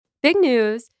Big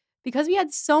news, because we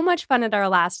had so much fun at our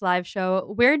last live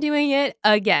show, we're doing it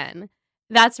again.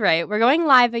 That's right, we're going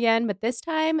live again, but this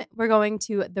time we're going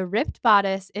to the Ripped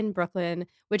Bodice in Brooklyn,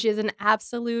 which is an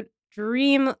absolute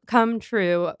dream come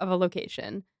true of a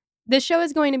location. This show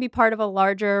is going to be part of a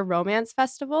larger romance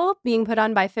festival being put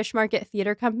on by Fish Market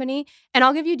Theater Company, and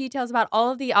I'll give you details about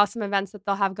all of the awesome events that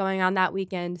they'll have going on that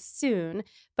weekend soon.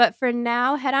 But for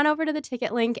now, head on over to the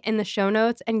ticket link in the show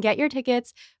notes and get your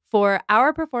tickets for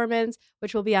our performance,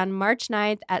 which will be on March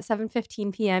 9th at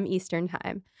 7:15 p.m. Eastern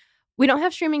Time. We don't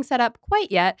have streaming set up quite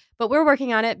yet, but we're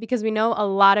working on it because we know a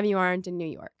lot of you aren't in New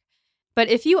York. But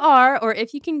if you are, or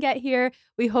if you can get here,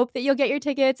 we hope that you'll get your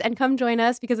tickets and come join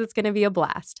us because it's going to be a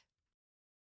blast.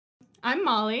 I'm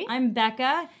Molly. I'm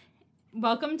Becca.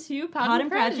 Welcome to Pod and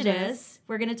Prejudice.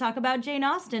 We're going to talk about Jane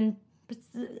Austen.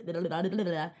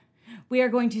 We are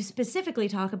going to specifically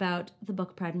talk about the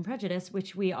book Pride and Prejudice,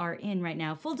 which we are in right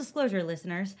now. Full disclosure,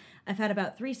 listeners, I've had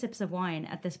about 3 sips of wine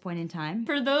at this point in time.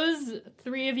 For those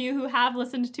 3 of you who have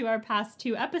listened to our past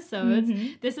 2 episodes,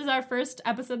 This is our first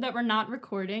episode that we're not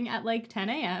recording at like 10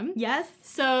 a.m. Yes.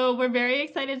 So we're very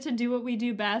excited to do what we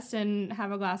do best and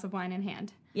have a glass of wine in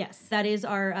hand. Yes, that is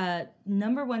our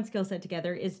number one skill set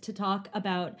together, is to talk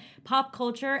about pop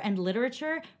culture and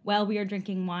literature while we are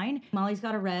drinking wine. Molly's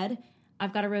got a red.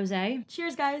 I've got a rosé.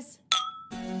 Cheers, guys.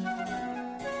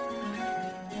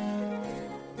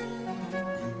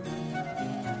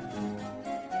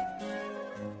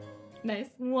 Nice.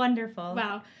 Wonderful.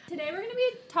 Wow. Today we're going to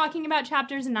be talking about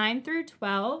chapters 9 through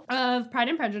 12 of Pride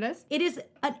and Prejudice. It is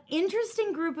an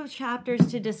interesting group of chapters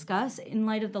to discuss in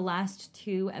light of the last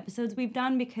 2 episodes we've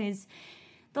done, because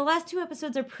the last 2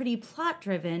 episodes are pretty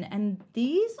plot-driven, and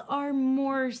these are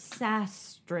more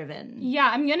sass-driven. Yeah,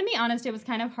 I'm going to be honest, it was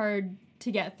kind of hard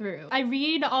to get through. I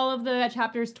read all of the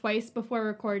chapters twice before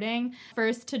recording.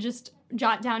 First, to just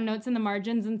jot down notes in the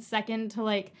margins, and second, to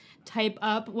like type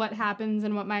up what happens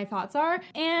and what my thoughts are.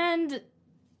 And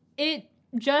it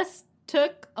just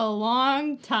took a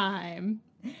long time.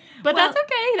 But that's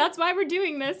okay. That's why we're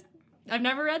doing this. I've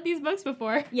never read these books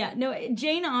before. Yeah, no,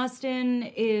 Jane Austen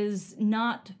is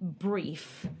not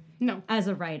brief. No. As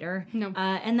a writer. No.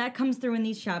 And that comes through in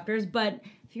these chapters, but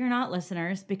if you're not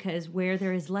listeners, because where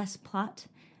there is less plot,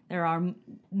 there are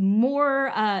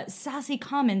more sassy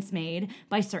comments made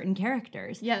by certain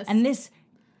characters. Yes. And this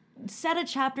set of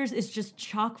chapters is just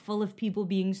chock full of people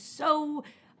being so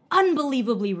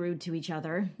unbelievably rude to each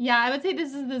other. Yeah, I would say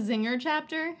this is the Zinger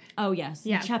chapter. Oh, yes.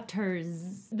 Yeah.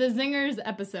 Chapters. The Zingers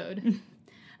episode.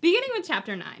 Beginning with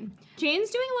chapter 9. Jane's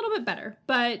doing a little bit better,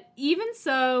 but even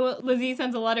so, Lizzie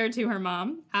sends a letter to her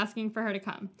mom asking for her to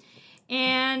come.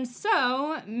 And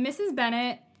so, Mrs.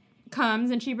 Bennet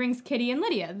comes and she brings Kitty and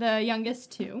Lydia, the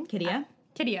youngest 2. Kittia,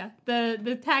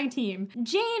 the tag team.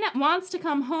 Jane wants to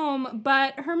come home,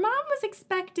 but her mom was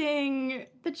expecting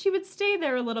that she would stay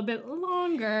there a little bit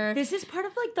longer. This is part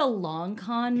of like the long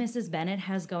con Mrs. Bennet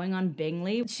has going on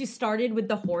Bingley. She started with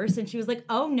the horse and she was like,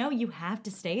 oh no, you have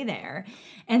to stay there.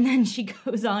 And then she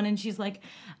goes on and she's like,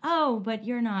 oh, but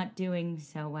you're not doing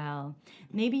so well.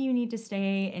 Maybe you need to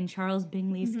stay in Charles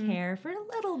Bingley's care for a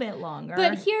little bit longer.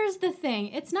 But here's the thing.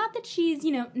 It's not that she's,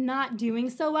 not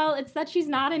doing so well. It's that she's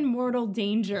not in mortal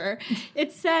danger.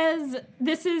 It says,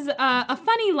 this is a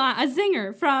funny line, a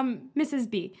zinger from Mrs.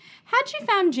 B. Had she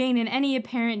found Jane in any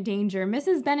apparent danger,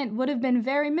 Mrs. Bennet would have been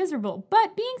very miserable.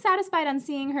 But being satisfied on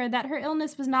seeing her that her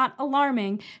illness was not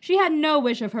alarming, she had no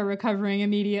wish of her recovering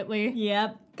immediately.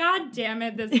 Yep. God damn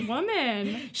it, this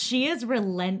woman. She is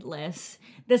relentless.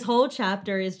 This whole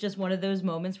chapter is just one of those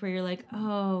moments where you're like,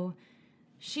 oh,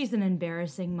 she's an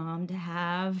embarrassing mom to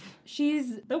have.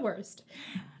 She's the worst.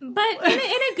 But in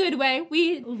a good way.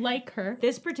 We like her.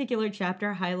 This particular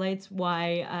chapter highlights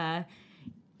why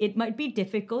it might be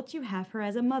difficult to have her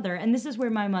as a mother. And this is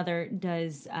where my mother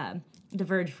does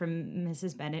diverge from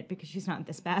Mrs. Bennet, because she's not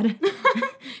this bad.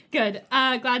 Good.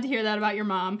 Glad to hear that about your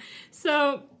mom.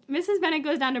 So Mrs. Bennet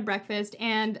goes down to breakfast,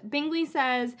 and Bingley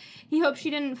says he hopes she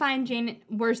didn't find Jane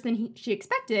worse than she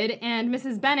expected. And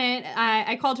Mrs. Bennet,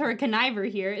 I called her a conniver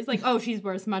here, is like, oh, she's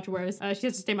worse, much worse. She has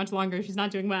to stay much longer. She's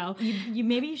not doing well.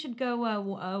 Maybe you should go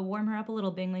warm her up a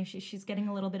little, Bingley. She's getting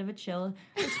a little bit of a chill.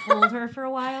 Just hold her for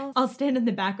a while. I'll stand in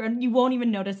the background. You won't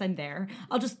even notice I'm there.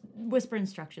 I'll just whisper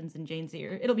instructions in Jane's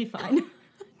ear. It'll be fine.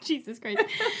 Jesus Christ.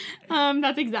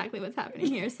 That's exactly what's happening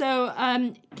here. So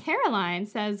Caroline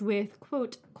says with,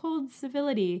 quote, cold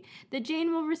civility that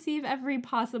Jane will receive every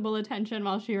possible attention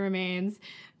while she remains.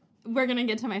 we're going to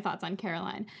get to my thoughts on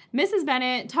Caroline. Mrs.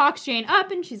 Bennet talks Jane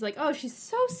up, and she's like, oh, she's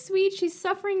so sweet. She's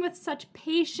suffering with such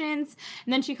patience.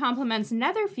 And then she compliments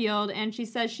Netherfield, and she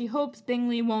says she hopes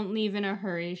Bingley won't leave in a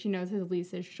hurry. She knows his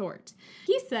lease is short.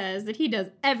 He says that he does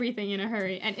everything in a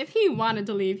hurry, and if he wanted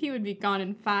to leave, he would be gone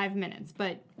in 5 minutes.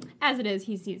 But as it is,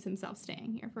 he sees himself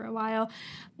staying here for a while.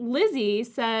 Lizzie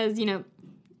says,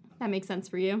 that makes sense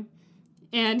for you.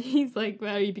 And he's like,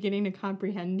 well, are you beginning to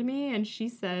comprehend me? And she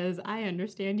says, I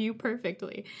understand you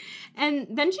perfectly. And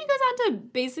then she goes on to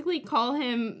basically call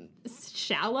him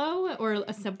shallow or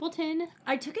a simpleton.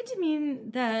 I took it to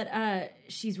mean that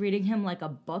she's reading him like a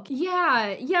book.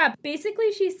 Yeah.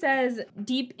 Basically, she says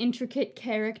deep, intricate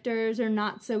characters are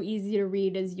not so easy to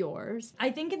read as yours.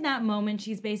 I think in that moment,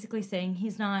 she's basically saying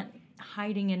he's not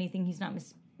hiding anything. He's not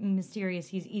mysterious.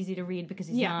 He's easy to read because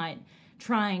he's not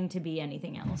trying to be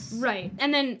anything else. Right.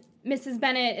 And then Mrs.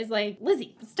 Bennet is like,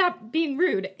 Lizzie, stop being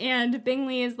rude. And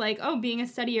Bingley is like, oh, being a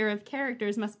studier of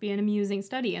characters must be an amusing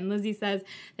study. And Lizzie says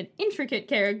that intricate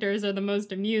characters are the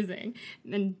most amusing.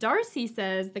 And Darcy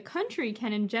says the country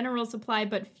can in general supply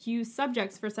but few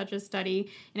subjects for such a study.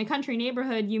 In a country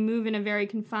neighborhood, you move in a very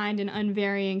confined and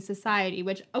unvarying society,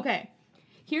 which, okay,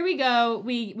 here we go.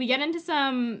 We get into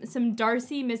some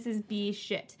Darcy Mrs. B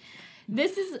shit.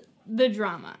 This is the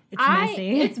drama.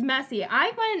 It's messy.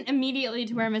 I went immediately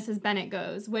to where Mrs. Bennet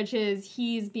goes, which is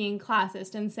he's being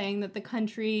classist and saying that the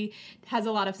country has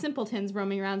a lot of simpletons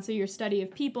roaming around, so your study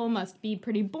of people must be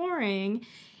pretty boring.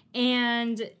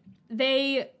 And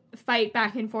they fight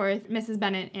back and forth, Mrs.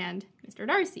 Bennet and Mr.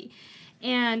 Darcy.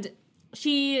 And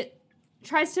she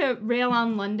tries to rail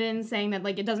on London, saying that,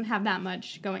 it doesn't have that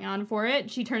much going on for it.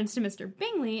 She turns to Mr.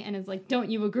 Bingley and is like, don't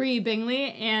you agree,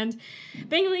 Bingley? And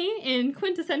Bingley, in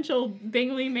quintessential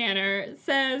Bingley manner,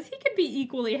 says he could be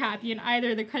equally happy in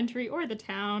either the country or the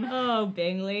town. Oh,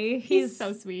 Bingley. He's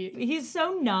so sweet. He's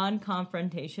so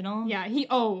non-confrontational. Yeah,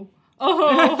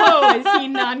 is he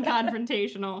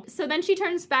non-confrontational. So then she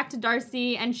turns back to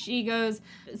Darcy and she goes,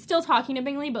 still talking to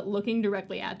Bingley, but looking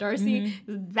directly at Darcy.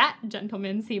 Mm-hmm. That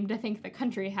gentleman seemed to think the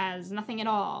country has nothing at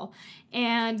all.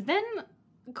 And then,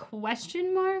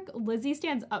 Lizzie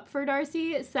stands up for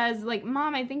Darcy, says,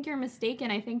 Mom, I think you're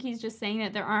mistaken. I think he's just saying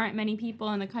that there aren't many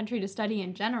people in the country to study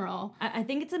in general. I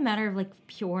think it's a matter of,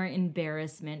 pure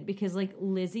embarrassment because,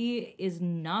 Lizzie is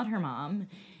not her mom.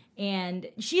 And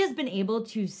she has been able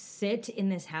to sit in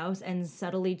this house and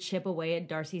subtly chip away at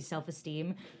Darcy's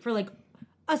self-esteem for,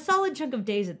 a solid chunk of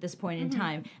days at this point in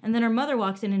time. And then her mother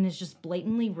walks in and is just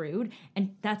blatantly rude,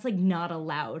 and that's, not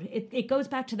allowed. It goes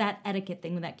back to that etiquette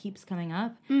thing that keeps coming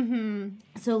up. Mm-hmm.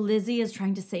 So Lizzie is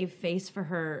trying to save face for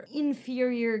her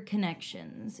inferior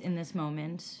connections in this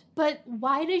moment. But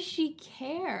why does she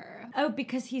care? Oh,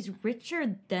 because he's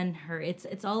richer than her.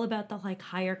 It's all about the,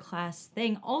 higher class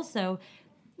thing. Also,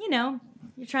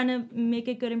 you're trying to make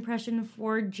a good impression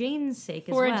for Jane's sake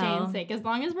as well. For Jane's sake, as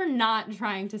long as we're not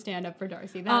trying to stand up for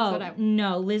Darcy. That's what I...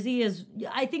 No, Lizzie is...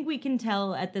 I think we can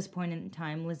tell at this point in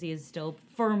time, Lizzie is still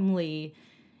firmly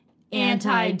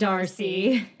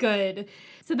anti-Darcy. Good.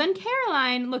 So then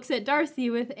Caroline looks at Darcy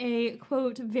with a,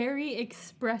 quote, very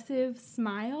expressive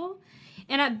smile.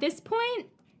 And at this point,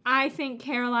 I think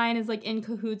Caroline is, in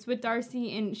cahoots with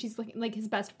Darcy, and she's, his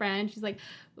best friend. She's like,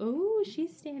 oh,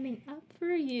 she's standing up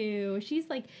for you. She's,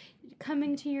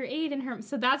 coming to your aid in her...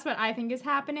 So that's what I think is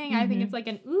happening. Mm-hmm. I think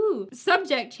it's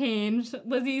subject change.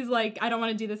 Lizzie's like, I don't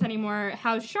want to do this anymore.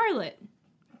 How's Charlotte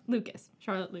Lucas?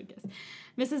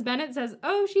 Mrs. Bennet says,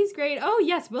 oh, she's great. Oh,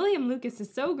 yes, William Lucas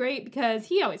is so great because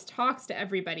he always talks to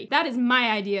everybody. That is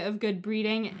my idea of good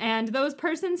breeding, and those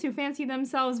persons who fancy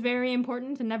themselves very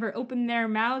important and never open their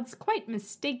mouths quite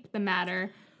mistake the matter.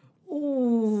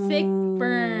 Ooh. Sick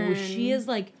burn. She is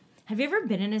have you ever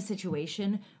been in a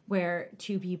situation where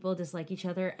two people dislike each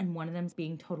other and one of them's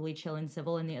being totally chill and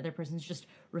civil and the other person's just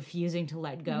refusing to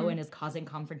let go and is causing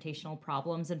confrontational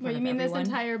problems in front of everyone? You mean this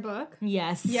entire book?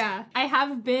 Yes. Yeah. I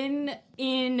have been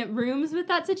in rooms with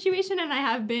that situation and I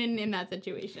have been in that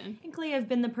situation. Technically, I've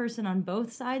been the person on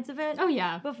both sides of it. Oh,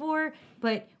 yeah. Before,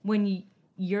 but when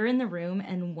you're in the room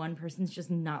and one person's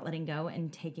just not letting go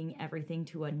and taking everything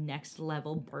to a next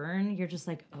level burn, you're just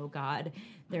like, oh God,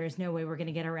 there is no way we're going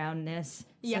to get around this.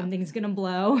 Yeah. Something's going to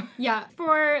blow. Yeah.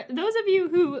 For those of you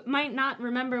who might not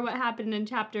remember what happened in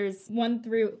chapters 1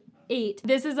 through 8,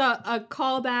 this is a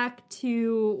callback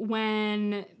to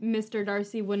when Mr.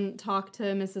 Darcy wouldn't talk to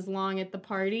Mrs. Long at the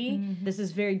party. This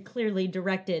is very clearly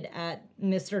directed at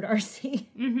Mr.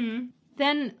 Darcy. Mm-hmm.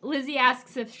 Then Lizzie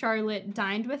asks if Charlotte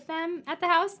dined with them at the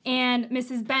house, and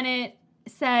Mrs. Bennet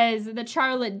says that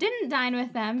Charlotte didn't dine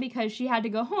with them because she had to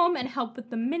go home and help with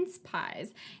the mince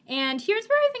pies. And here's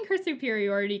where I think her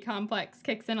superiority complex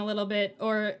kicks in a little bit,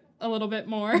 or a little bit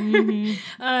more.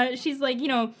 Mm-hmm. She's like,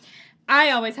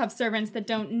 I always have servants that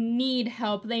don't need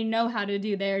help. They know how to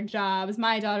do their jobs.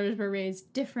 My daughters were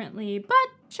raised differently, but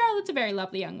Charlotte's a very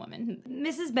lovely young woman.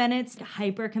 Mrs. Bennet's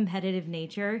hyper-competitive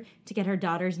nature to get her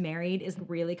daughters married is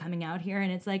really coming out here,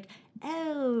 and it's like,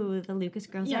 oh, the Lucas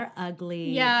girls are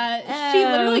ugly. Yeah, she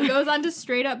literally goes on to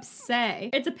straight up say,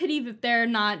 it's a pity that they're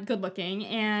not good looking,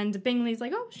 and Bingley's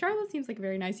like, oh, Charlotte seems like a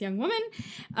very nice young woman.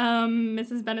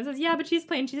 Mrs. Bennet says, yeah, but she's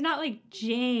plain. She's not like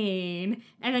Jane.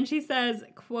 And then she says,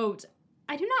 quote,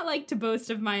 I do not like to boast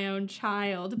of my own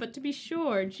child, but to be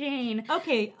sure, Jane...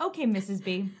 Okay, Mrs.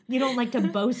 B. You don't like to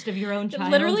boast of your own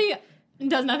child. Literally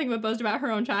does nothing but boast about her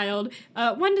own child.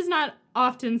 One does not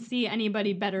often see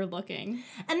anybody better looking.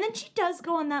 And then she does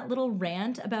go on that little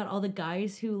rant about all the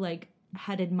guys who,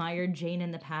 had admired Jane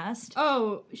in the past.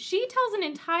 Oh, she tells an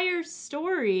entire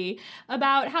story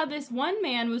about how this one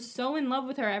man was so in love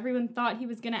with her, everyone thought he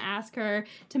was going to ask her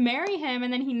to marry him,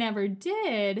 and then he never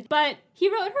did. But he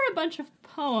wrote her a bunch of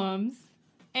poems,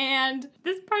 and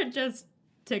this part just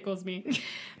tickles me.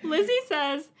 Lizzie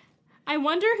says, I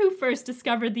wonder who first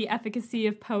discovered the efficacy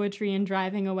of poetry in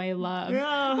driving away love.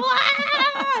 Yeah.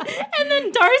 And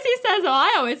then Darcy says,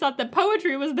 I always thought that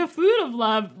poetry was the food of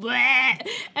love.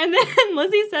 And then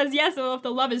Lizzie says, yes, well, if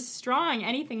the love is strong,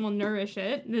 anything will nourish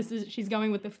it. She's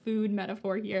going with the food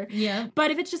metaphor here. Yeah. But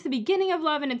if it's just the beginning of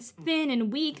love and it's thin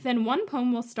and weak, then one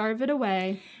poem will starve it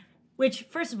away. Which,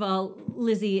 first of all,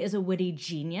 Lizzie is a witty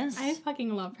genius. I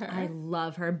fucking love her. I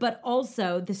love her. But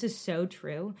also, this is so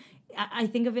true. I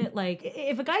think of it like,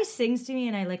 if a guy sings to me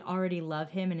and I already love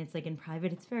him and it's in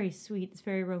private, it's very sweet, it's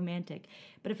very romantic.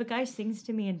 But if a guy sings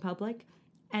to me in public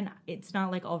and it's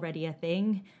not already a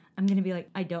thing, I'm going to be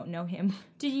I don't know him.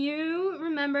 Do you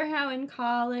remember how in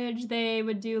college they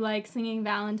would do singing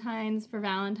Valentines for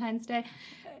Valentine's Day?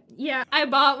 Yeah, I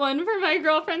bought one for my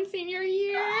girlfriend's senior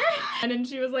year. And then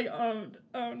she was like, oh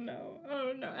no.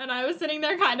 And I was sitting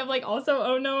there kind of also,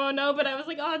 oh no. But I was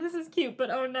like, oh, this is cute,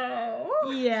 but oh no.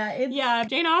 Yeah,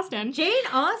 Jane Austen.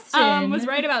 Was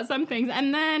right about some things.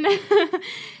 And then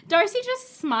Darcy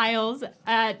just smiles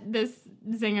at this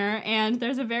zinger, and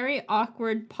there's a very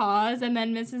awkward pause, and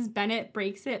then Mrs. Bennet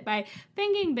breaks it by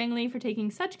thanking Bingley for taking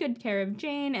such good care of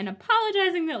Jane and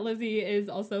apologizing that Lizzie is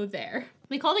also there.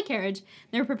 We call the carriage.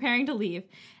 They're preparing to leave.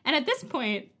 And at this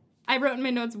point, I wrote in my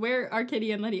notes, where are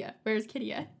Kitty and Lydia? Where's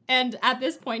Kitty? And at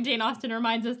this point, Jane Austen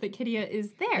reminds us that Kitty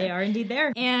is there. They are indeed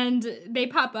there. And they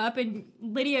pop up, and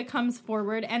Lydia comes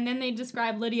forward, and then they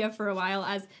describe Lydia for a while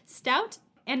as stout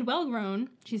and well-grown.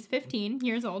 She's 15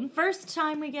 years old. First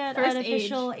time we get an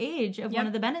official age of one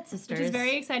of the Bennet sisters. Which is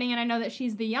very exciting, and I know that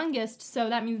she's the youngest, so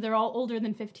that means they're all older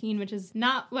than 15, which is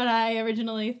not what I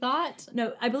originally thought.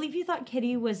 No, I believe you thought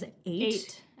Kitty was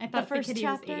 8. I thought the first Kitty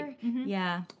chapter. Was 8. Mm-hmm.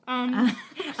 Yeah.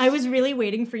 I was really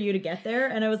waiting for you to get there,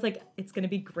 and I was like, it's going to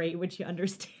be great when she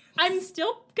understands. I'm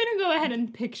still going to go ahead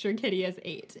and picture Kitty as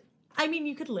 8. I mean,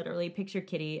 you could literally picture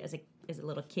Kitty as a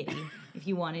little kitty if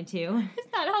you wanted to. Is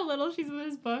that how little she's in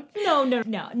this book? No spoilers.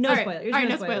 All right,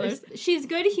 no spoilers. She's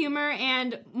good humor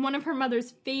and one of her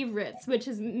mother's favorites, which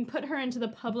has put her into the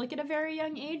public at a very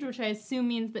young age, which I assume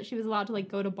means that she was allowed to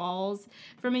go to balls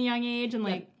from a young age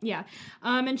and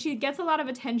and she gets a lot of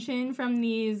attention from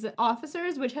these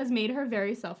officers, which has made her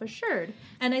very self-assured.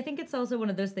 And I think it's also one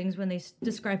of those things when they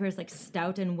describe her as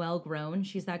stout and well-grown.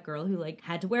 She's that girl who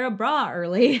had to wear a bra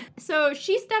early. So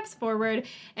she steps forward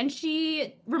and she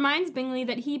reminds Bingley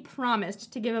that he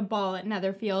promised to give a ball at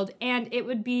Netherfield, and it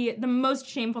would be the most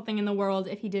shameful thing in the world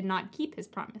if he did not keep his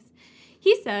promise.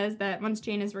 He says that once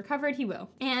Jane is recovered, he will.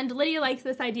 And Lydia likes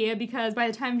this idea because by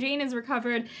the time Jane is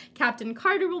recovered, Captain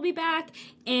Carter will be back,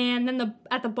 and then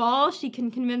at the ball, she can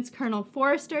convince Colonel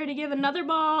Forster to give another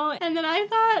ball. And then I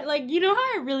thought, you know how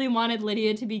I really wanted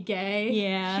Lydia to be gay?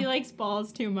 Yeah. She likes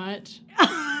balls too much.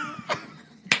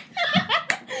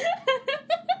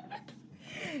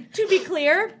 To be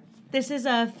clear, this is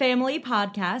a family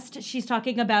podcast. She's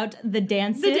talking about the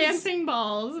dances. The dancing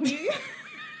balls.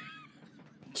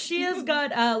 She has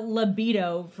got a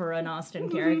libido for an Austen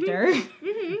character.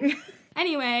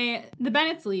 Anyway, the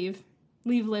Bennets leave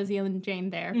Lizzie and Jane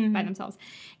there by themselves.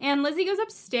 And Lizzie goes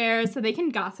upstairs so they can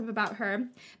gossip about her.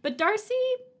 But Darcy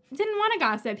didn't want to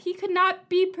gossip. He could not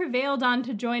be prevailed on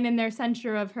to join in their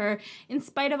censure of her, in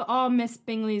spite of all Miss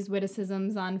Bingley's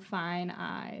witticisms on fine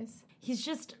eyes. He's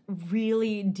just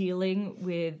really dealing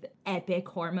with epic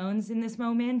hormones in this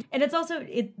moment. And it's also,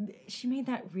 she made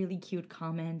that really cute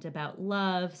comment about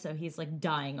love, so he's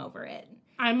dying over it.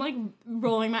 I'm like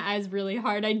rolling my eyes really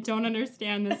hard. I don't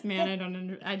understand this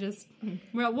man.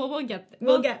 We'll get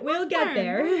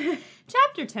there.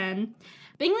 Chapter 10.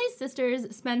 Bingley's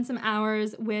sisters spend some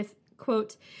hours with,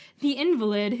 quote, the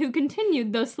invalid who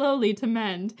continued, though slowly, to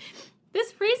mend.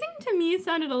 This phrasing to me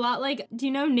sounded a lot like, do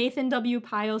you know Nathan W.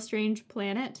 Pyle's Strange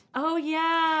Planet? Oh,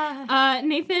 yeah.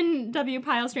 Nathan W.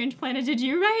 Pyle's Strange Planet, did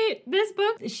you write this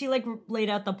book? She, like, laid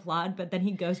out the plot, but then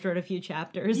he ghost wrote a few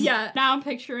chapters. Yeah. Now I'm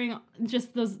picturing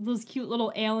just those cute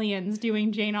little aliens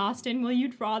doing Jane Austen. Will you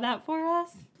draw that for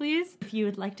us, please? If you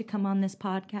would like to come on this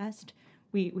podcast,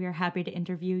 we are happy to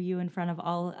interview you in front of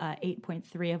all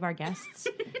 8.3 of our guests.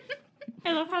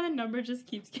 I love how the number just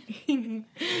keeps getting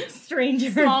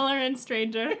stranger, smaller and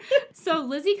stranger. So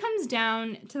Lizzie comes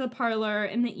down to the parlor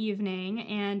in the evening,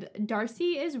 and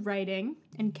Darcy is writing,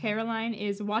 and Caroline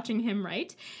is watching him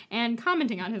write and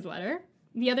commenting on his letter.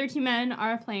 The other two men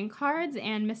are playing cards,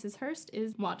 and Mrs. Hurst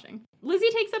is watching.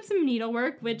 Lizzie takes up some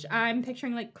needlework, which I'm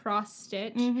picturing like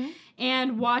cross-stitch,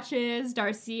 and watches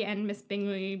Darcy and Miss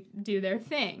Bingley do their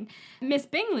thing. Miss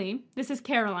Bingley, this is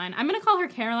Caroline. I'm going to call her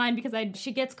Caroline because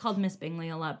she gets called Miss Bingley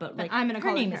a lot, but like I'm going to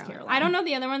call her name is Caroline. I don't know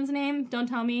the other one's name. Don't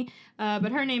tell me.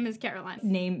 But her name is Caroline.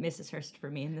 Name Mrs. Hurst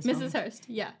for me in this moment. Mrs. Hurst,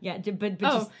 yeah. Yeah, but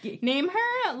just... Oh, name her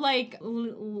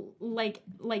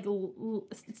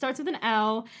it starts with an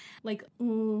L, like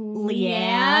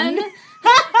Leanne.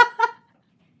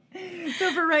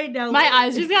 So for right now, my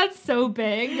eyes just got so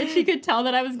big that she could tell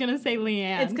that I was going to say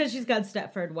Leanne. It's because she's got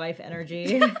Stepford wife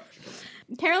energy.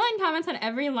 Caroline comments on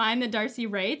every line that Darcy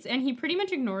writes, and he pretty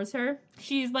much ignores her.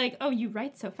 She's like, oh, you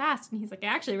write so fast. And he's like, I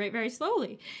actually write very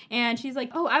slowly. And she's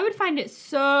like, oh, I would find it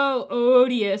so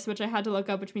odious, which I had to look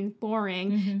up, which means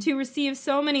boring, to receive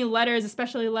so many letters,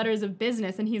 especially letters of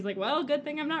business. And he's like, well, good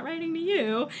thing I'm not writing to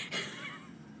you.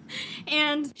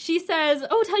 And she says,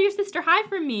 oh, tell your sister hi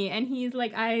from me. And he's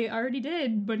like, I already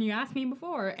did when you asked me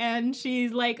before. And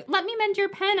she's like, let me mend your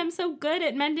pen. I'm so good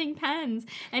at mending pens.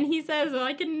 And he says, well,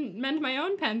 I can mend my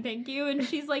own pen, thank you. And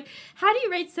she's like, how do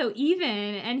you write so even?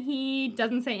 And he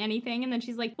doesn't say anything. And then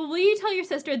she's like, well, will you tell your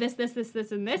sister this,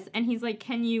 and this? And he's like,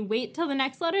 can you wait till the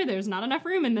next letter? There's not enough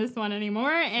room in this one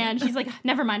anymore. And she's like,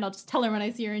 never mind, I'll just tell her when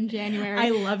I see her in January. I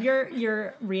love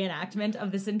your reenactment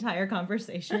of this entire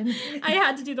conversation. I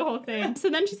had to do the whole thing.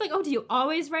 So then she's like, oh, do you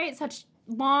always write such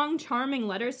long, charming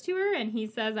letters to her? And he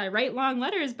says, I write long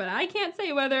letters, but I can't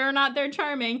say whether or not they're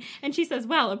charming. And she says,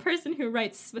 well, a person who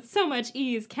writes with so much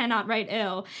ease cannot write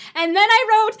ill. And then I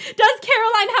wrote, does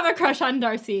Caroline have a crush on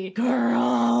Darcy?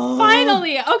 Girl.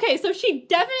 Finally. Okay, so she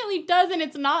definitely does, and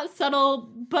it's not subtle,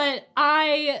 but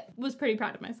I was pretty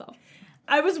proud of myself.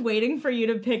 I was waiting for you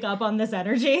to pick up on this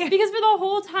energy. Because for the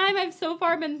whole time, I've so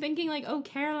far been thinking, like, oh,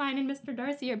 Caroline and Mr.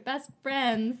 Darcy are best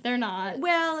friends. They're not.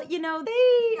 Well, you know,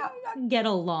 they get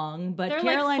along, but they're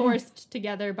Caroline... like, forced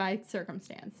together by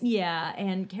circumstance. Yeah,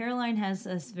 and Caroline has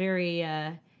this very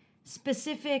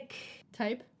specific...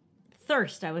 type?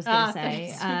 Thirst, I was going to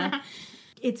say.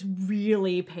 It's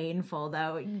really painful,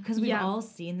 though, because we've all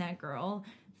seen that girl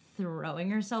throwing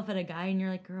herself at a guy, and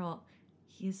you're like, girl,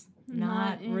 he's...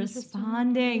 not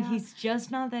responding. Yeah. He's just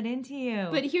not that into you.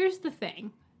 But here's the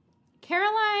thing.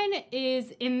 Caroline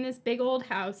is in this big old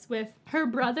house with her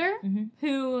brother,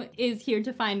 who is here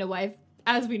to find a wife,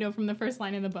 as we know from the first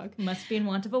line in the book. Must be in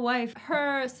want of a wife.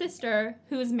 Her sister,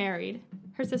 who is married.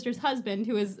 Her sister's husband,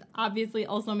 who is obviously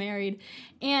also married.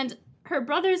 And her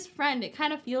brother's friend, it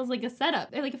kind of feels like a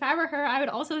setup. Like, if I were her, I would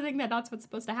also think that that's what's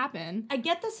supposed to happen. I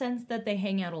get the sense that they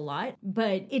hang out a lot,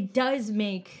 but it does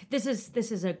make... This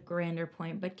is a grander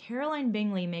point, but Caroline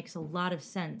Bingley makes a lot of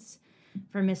sense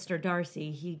for Mr.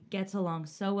 Darcy. He gets along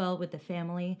so well with the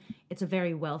family. It's a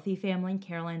very wealthy family.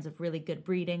 Caroline's of really good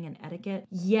breeding and etiquette.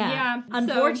 Yeah.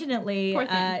 Unfortunately,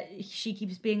 she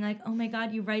keeps being like, oh my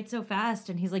God, you write so fast.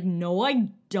 And he's like, no, I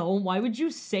don't. Why would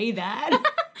you say that?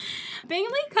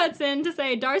 Bingley cuts in to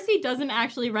say Darcy doesn't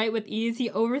actually write with ease. He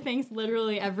overthinks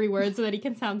literally every word so that he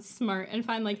can sound smart and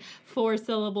find like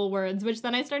 4-syllable words, which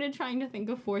then I started trying to think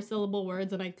of 4-syllable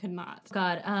words and I could not.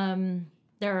 God,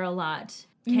 there are a lot.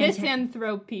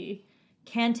 Misanthropy.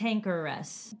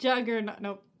 Cantankerous. Juggernaut.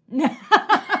 Nope.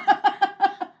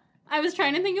 I was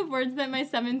trying to think of words that my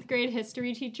 7th grade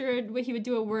history teacher, he would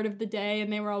do a word of the day,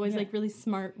 and they were always like really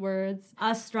smart words.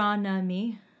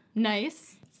 Astronomy.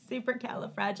 Nice.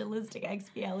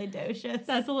 Supercalifragilisticexpialidocious.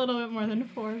 That's a little bit more than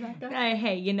 4, Becca.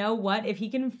 Hey, you know what? If he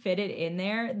can fit it in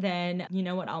there, then you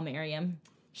know what? I'll marry him.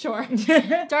 Sure.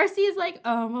 Darcy is like,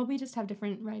 oh, well, we just have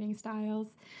different writing styles.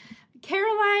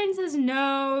 Caroline says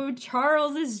no,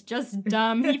 Charles is just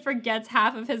dumb. He forgets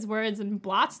half of his words and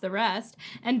blots the rest.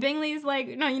 And Bingley's like,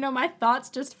 no, my thoughts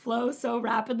just flow so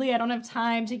rapidly, I don't have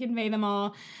time to convey them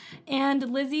all.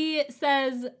 And Lizzie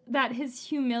says that his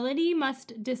humility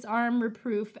must disarm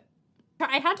reproof.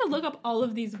 I had to look up all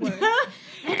of these words.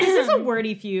 This is a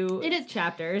wordy few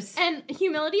chapters. And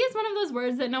humility is one of those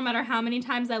words that no matter how many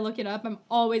times I look it up, I'm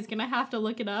always going to have to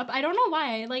look it up. I don't know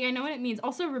why. Like, I know what it means.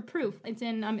 Also, reproof. It's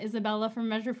in Isabella from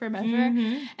Measure for Measure.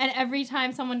 Mm-hmm. And every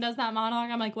time someone does that monologue,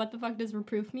 I'm like, what the fuck does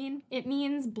reproof mean? It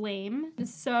means blame.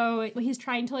 So he's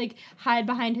trying to, like, hide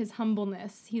behind his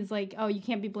humbleness. He's like, oh, you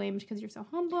can't be blamed because you're so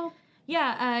humble.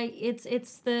 Yeah,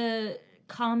 it's the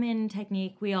common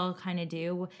technique we all kind of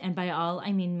do, and by all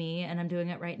I mean me, and I'm doing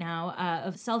it right now,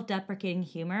 of self-deprecating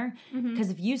humor, because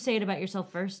if you say it about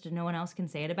yourself first, no one else can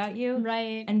say it about you.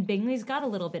 Right. And Bingley's got a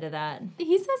little bit of that.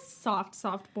 He's a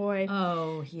soft boy.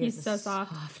 Oh, he's so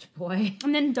soft boy.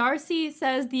 And then Darcy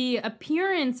says the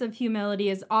appearance of humility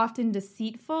is often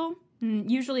deceitful.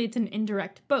 Usually it's an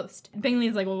indirect boast.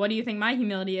 Bingley's like, well, what do you think my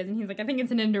humility is? And he's like, I think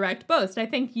it's an indirect boast. I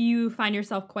think you find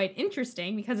yourself quite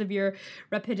interesting because of your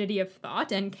rapidity of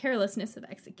thought and carelessness of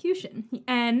execution.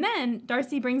 And then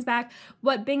Darcy brings back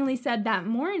what Bingley said that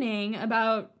morning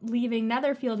about leaving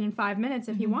Netherfield in 5 minutes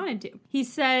if he wanted to. He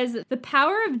says, the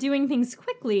power of doing things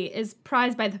quickly is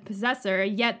prized by the possessor,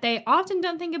 yet they often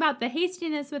don't think about the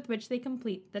hastiness with which they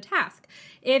complete the task.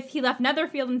 If he left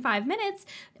Netherfield in 5 minutes,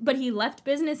 but he left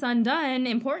business undone,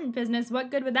 important business, what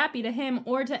good would that be to him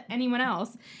or to anyone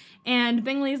else? And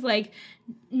Bingley's like,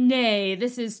 nay,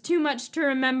 this is too much to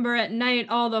remember at night,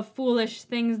 all the foolish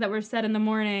things that were said in the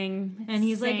morning. And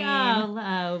he's like,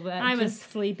 I was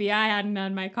sleepy. I hadn't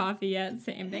had my coffee yet.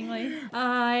 Same, Bingley.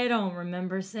 I don't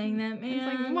remember saying that, man. It's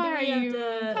like, why are you?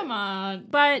 Come on.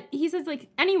 But he says, like,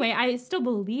 anyway, I still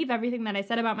believe everything that I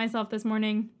said about myself this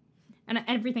morning and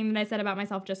everything that I said about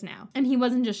myself just now. And he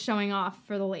wasn't just showing off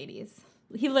for the ladies.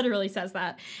 He literally says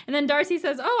that. And then Darcy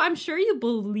says, oh, I'm sure you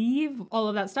believe all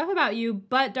of that stuff about you.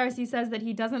 But Darcy says that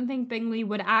he doesn't think Bingley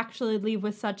would actually leave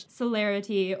with such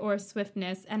celerity or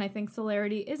swiftness. And I think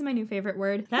celerity is my new favorite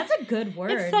word. That's a good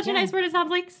word. It's such a nice word. It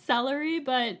sounds like celery,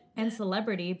 but... And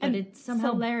celebrity, but it's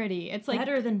somehow... Celerity. It's like...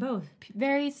 better than both.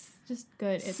 Very... just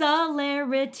good.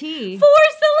 Celerity. 4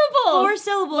 syllables! 4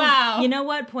 syllables. Wow. You know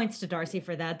what? Points to Darcy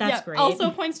for that. That's great. Also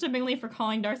points to Bingley for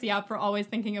calling Darcy out for always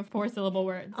thinking of 4-syllable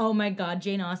words. Oh my god,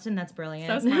 Jane Austen, that's brilliant.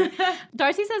 So smart.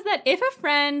 Darcy says that if a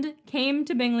friend came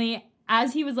to Bingley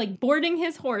as he was like boarding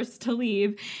his horse to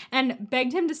leave and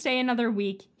begged him to stay another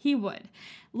week, he would.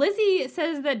 Lizzie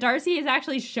says that Darcy is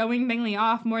actually showing Bingley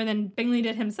off more than Bingley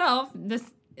did himself.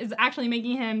 This is actually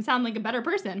making him sound like a better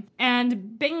person.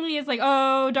 And Bingley is like,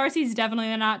 oh, Darcy's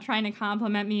definitely not trying to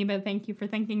compliment me, but thank you for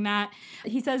thinking that.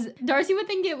 He says Darcy would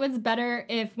think it was better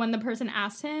if when the person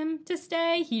asked him to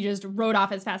stay, he just rode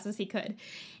off as fast as he could.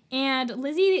 And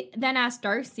Lizzie then asked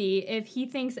Darcy if he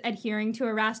thinks adhering to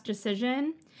a rash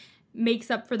decision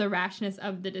makes up for the rashness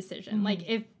of the decision. Mm-hmm. Like,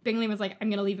 if Bingley was like, I'm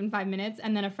going to leave in 5 minutes,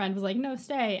 and then a friend was like, no,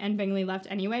 stay, and Bingley left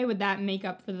anyway, would that make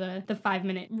up for the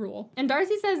 5-minute rule? And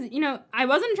Darcy says, I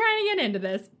wasn't trying to get into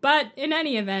this, but in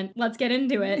any event, let's get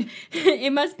into it.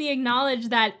 It must be acknowledged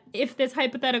that if this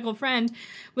hypothetical friend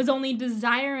was only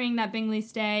desiring that Bingley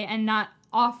stay and not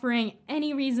offering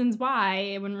any reasons why,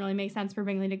 it wouldn't really make sense for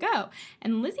Bingley to go.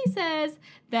 And Lizzie says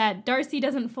that Darcy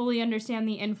doesn't fully understand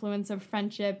the influence of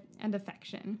friendship and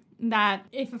affection. That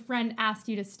if a friend asked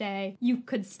you to stay, you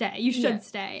could stay. You should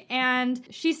stay. And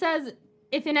she says,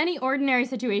 if in any ordinary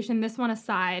situation, this one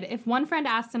aside, if one friend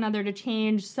asked another to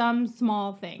change some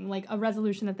small thing, like a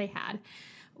resolution that they had,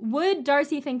 would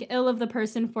Darcy think ill of the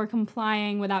person for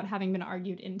complying without having been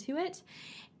argued into it?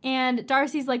 And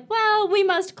Darcy's like, well, we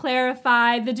must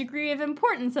clarify the degree of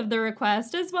importance of the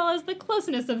request as well as the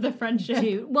closeness of the friendship.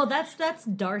 Dude, well, that's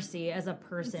Darcy as a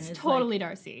person. It's totally like,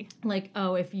 Darcy. Like,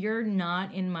 oh, if you're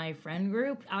not in my friend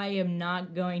group, I am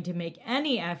not going to make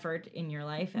any effort in your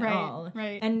life at all.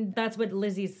 Right. And that's what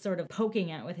Lizzie's sort of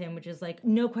poking at with him, which is like,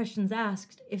 no questions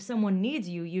asked. If someone needs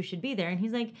you, you should be there. And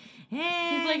he's like,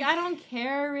 He's like, I don't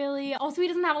care, really. Also, he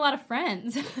doesn't have a lot of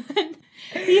friends.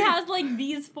 He has, like,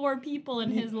 these 4 people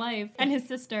in his life. And his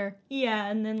sister. Yeah,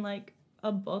 and then, like,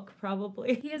 a book,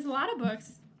 probably. He has a lot of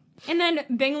books. And then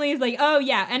Bingley's like, oh,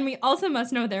 yeah, and we also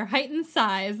must know their height and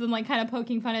size, and, like, kind of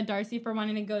poking fun at Darcy for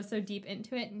wanting to go so deep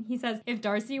into it. And he says, if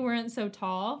Darcy weren't so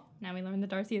tall, now we learn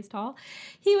that Darcy is tall,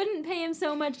 he wouldn't pay him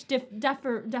so much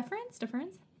deference?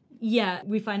 Yeah,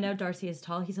 we find out Darcy is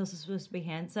tall. He's also supposed to be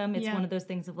handsome. It's one of those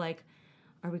things of, like,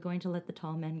 are we going to let the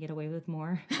tall men get away with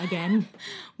more again?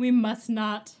 We must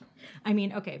not. I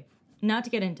mean, okay. Not to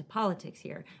get into politics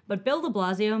here, but Bill de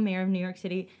Blasio, mayor of New York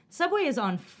City, subway is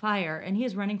on fire and he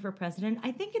is running for president.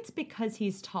 I think it's because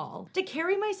he's tall. To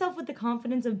carry myself with the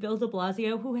confidence of Bill de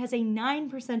Blasio, who has a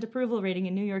 9% approval rating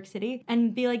in New York City,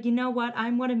 and be like, you know what,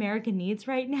 I'm what America needs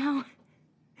right now.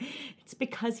 It's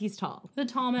because he's tall. The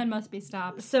tall man must be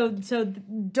stopped. So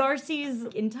Darcy's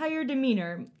entire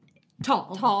demeanor,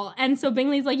 tall. And so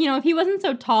Bingley's like, if he wasn't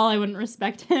so tall, I wouldn't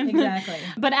respect him. Exactly.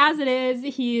 But as it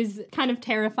is, he's kind of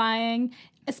terrifying,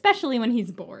 especially when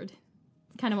he's bored.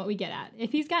 It's kind of what we get at.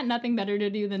 If he's got nothing better to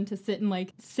do than to sit and,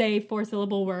 like, say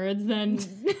 4-syllable words, then...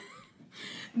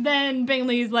 then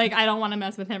Bingley's like, I don't want to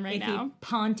mess with him now. He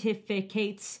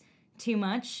pontificates too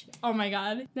much. Oh my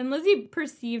god. Then Lizzie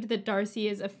perceived that Darcy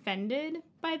is offended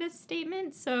by this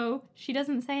statement, so she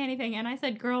doesn't say anything. And I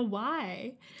said, girl,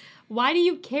 why? Why do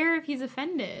you care if he's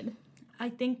offended? I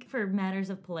think for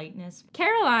matters of politeness.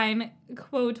 Caroline,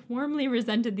 quote, warmly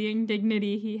resented the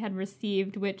indignity he had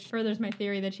received, which furthers my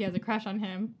theory that she has a crush on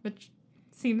him, which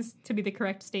seems to be the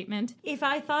correct statement. If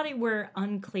I thought it were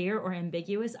unclear or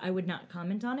ambiguous, I would not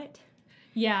comment on it.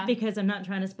 Yeah. Because I'm not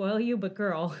trying to spoil you, but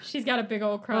girl. She's got a big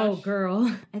old crush. Oh,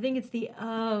 girl. I think it's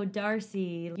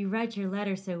Darcy, you write your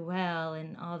letter so well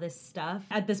and all this stuff.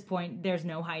 At this point, there's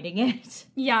no hiding it.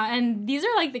 Yeah, and these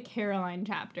are like the Caroline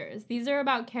chapters. These are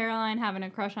about Caroline having a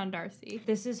crush on Darcy.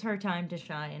 This is her time to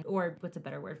shine. Or, what's a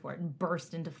better word for it?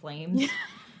 Burst into flames.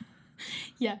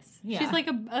 Yes. Yeah. She's like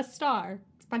a star.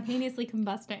 Spontaneously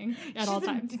combusting at all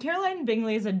times. Caroline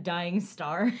Bingley is a dying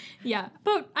star. Yeah.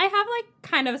 But I have, like,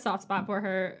 kind of a soft spot for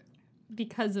her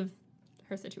because of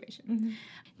her situation. Mm-hmm.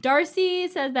 Darcy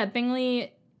says that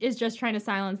Bingley is just trying to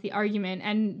silence the argument,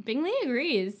 and Bingley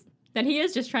agrees that he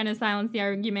is just trying to silence the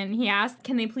argument. He asks,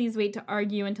 can they please wait to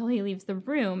argue until he leaves the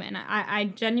room? And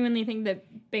I genuinely think that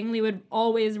Bingley would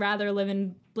always rather live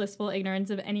in blissful ignorance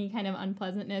of any kind of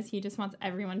unpleasantness. He just wants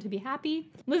everyone to be happy.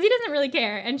 Lizzie doesn't really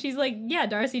care, and she's like, yeah,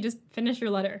 Darcy, just finish your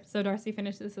letter. So Darcy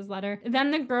finishes his letter.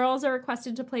 Then the girls are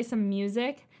requested to play some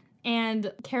music,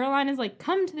 and Caroline is like,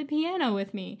 come to the piano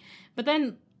with me. But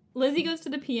then Lizzie goes to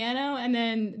the piano, and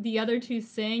then the other two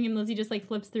sing, and Lizzie just, like,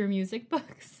 flips through music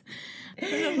books.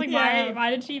 I was like, Yeah.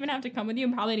 why did she even have to come with you?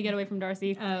 And probably to get away from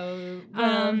Darcy. Oh.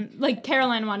 Well, like,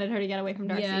 Caroline wanted her to get away from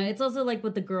Darcy. yeah, it's also like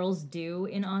what the girls do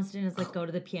in Austen is, like, go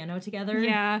to the piano together.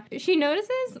 Yeah. Lizzie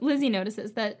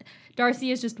notices that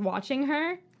Darcy is just watching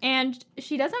her, and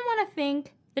she doesn't want to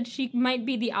think that she might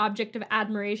be the object of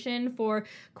admiration for,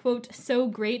 quote, so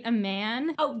great a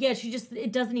man. Oh, yeah,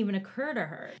 it doesn't even occur to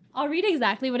her. I'll read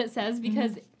exactly what it says,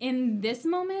 because in this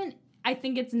moment, I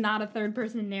think it's not a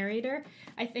third-person narrator.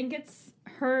 I think it's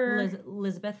her...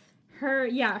 Elizabeth? Her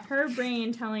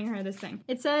brain telling her this thing.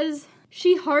 It says,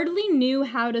 she hardly knew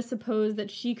how to suppose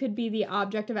that she could be the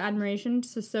object of admiration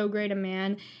to so great a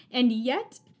man, and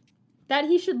yet that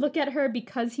he should look at her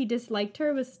because he disliked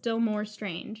her was still more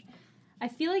strange. I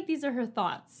feel like these are her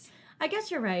thoughts. I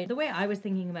guess you're right. The way I was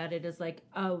thinking about it is like,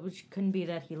 oh, it couldn't be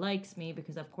that he likes me,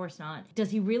 because of course not. Does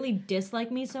he really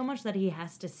dislike me so much that he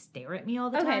has to stare at me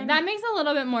all the time? Okay, that makes a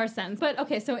little bit more sense. But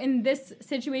okay, so in this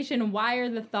situation, why are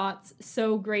the thoughts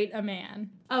so great a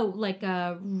man? Oh, like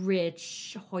a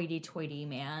rich, hoity-toity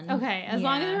man. Okay, as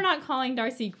long as we're not calling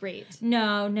Darcy great.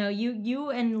 No, you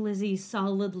and Lizzie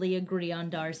solidly agree on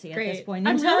Darcy Great. at this point.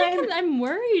 I'm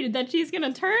worried that she's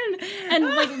gonna turn and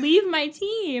like leave my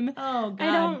team. Oh, God.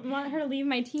 I don't want her to leave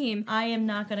my team. I am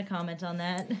not going to comment on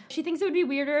that. She thinks it would be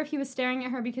weirder if he was staring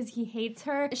at her because he hates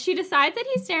her. She decides that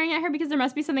he's staring at her because there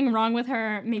must be something wrong with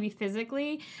her, maybe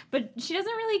physically, but she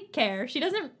doesn't really care. She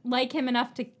doesn't like him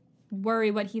enough to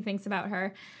worry what he thinks about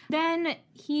her. Then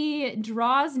he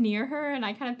draws near her, and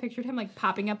I kind of pictured him like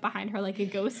popping up behind her like a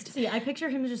ghost. See, I picture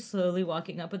him just slowly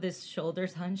walking up with his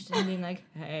shoulders hunched and being like,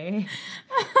 hey.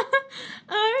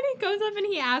 And he goes up and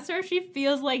he asks her if she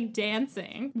feels like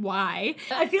dancing. Why?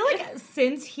 I feel like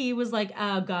since he was like,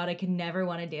 oh God, I can never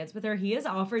want to dance with her, he has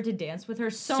offered to dance with her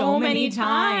so many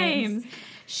times.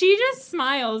 She just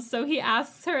smiles, so he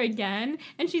asks her again,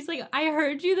 and she's like, I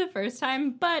heard you the first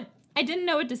time, but I didn't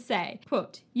know what to say.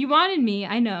 Quote, you wanted me,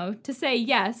 I know, to say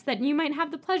yes, that you might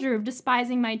have the pleasure of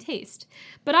despising my taste.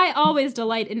 But I always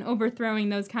delight in overthrowing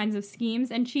those kinds of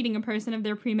schemes and cheating a person of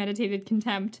their premeditated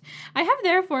contempt. I have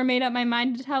therefore made up my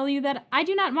mind to tell you that I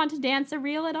do not want to dance a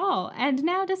reel at all, and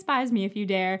now despise me if you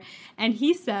dare. And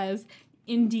he says,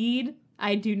 indeed,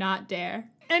 I do not dare.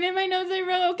 And in my notes I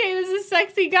wrote, okay, this is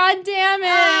sexy, god damn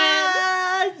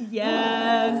it!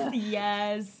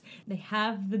 Yes. They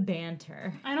have the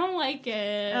banter. I don't like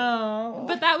it. Oh.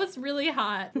 But that was really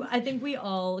hot. I think we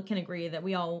all can agree that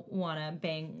we all want to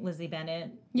bang Lizzie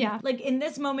Bennet. Yeah. Like, in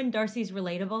this moment, Darcy's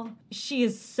relatable. She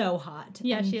is so hot.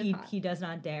 Yeah, and she is hot. He does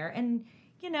not dare. And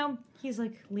he's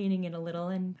like leaning in a little,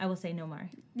 and I will say no more.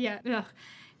 Yeah. Ugh.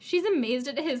 She's amazed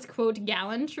at his, quote,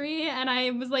 gallantry, and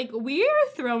I was like, we're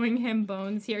throwing him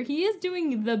bones here. He is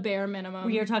doing the bare minimum.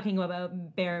 We are talking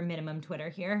about bare minimum Twitter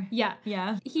here. Yeah.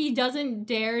 Yeah. He doesn't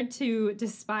dare to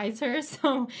despise her,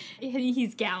 so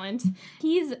he's gallant.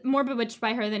 He's more bewitched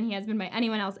by her than he has been by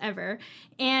anyone else ever,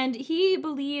 and he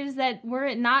believes that were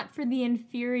it not for the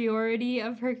inferiority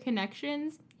of her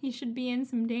connections, he should be in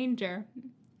some danger.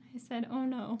 I said, oh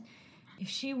no. If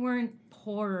she weren't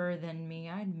poorer than me,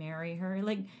 I'd marry her.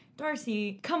 Like,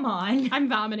 Darcy, come on. I'm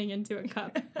vomiting into a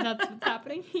cup. That's what's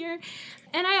happening here.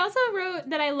 And I also wrote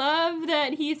that I love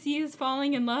that he sees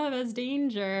falling in love as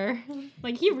danger.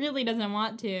 Like, he really doesn't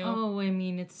want to. Oh, I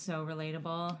mean, it's so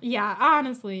relatable. Yeah,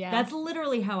 honestly, yeah. That's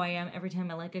literally how I am every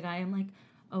time I like a guy. I'm like,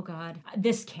 oh God,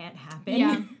 this can't happen.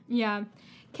 Yeah, yeah.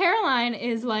 Caroline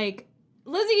is like,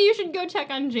 Lizzie, you should go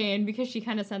check on Jane because she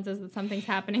kind of senses that something's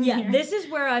happening here. Yeah, this is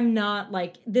where I'm not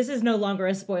like, this is no longer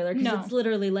a spoiler because it's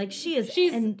literally like she's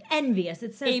envious.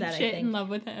 It says that, I think. In love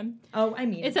with him. Oh, I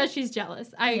mean. It says she's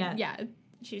jealous. Yeah,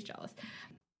 she's jealous.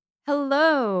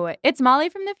 Hello, it's Molly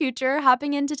from the future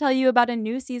hopping in to tell you about a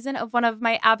new season of one of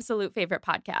my absolute favorite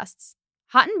podcasts.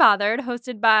 Hot and Bothered,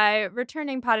 hosted by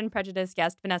returning Pod and Prejudice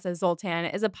guest Vanessa Zoltan,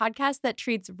 is a podcast that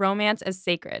treats romance as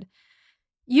sacred.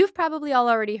 You've probably all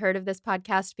already heard of this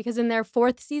podcast because in their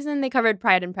 4th season, they covered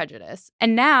Pride and Prejudice.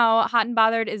 And now, Hot and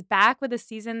Bothered is back with a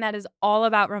season that is all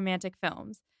about romantic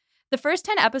films. The first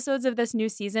 10 episodes of this new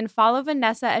season follow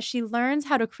Vanessa as she learns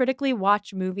how to critically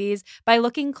watch movies by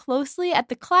looking closely at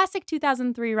the classic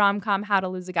 2003 rom-com How to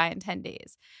Lose a Guy in 10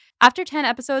 Days. After 10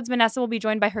 episodes, Vanessa will be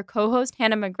joined by her co-host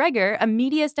Hannah McGregor, a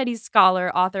media studies scholar,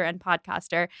 author, and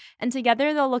podcaster, and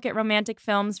together they'll look at romantic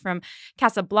films from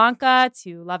Casablanca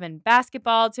to Love and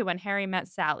Basketball to When Harry Met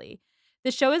Sally. The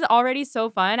show is already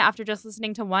so fun after just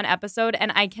listening to one episode,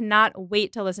 and I cannot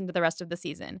wait to listen to the rest of the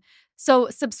season. So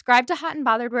subscribe to Hot and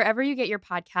Bothered wherever you get your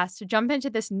podcasts to jump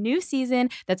into this new season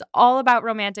that's all about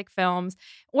romantic films,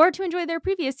 or to enjoy their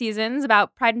previous seasons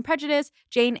about Pride and Prejudice,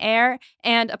 Jane Eyre,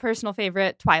 and a personal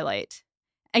favorite, Twilight.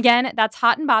 Again, that's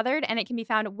Hot and Bothered, and it can be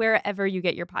found wherever you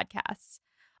get your podcasts.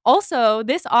 Also,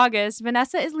 this August,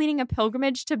 Vanessa is leading a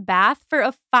pilgrimage to Bath for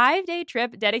a 5-day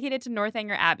trip dedicated to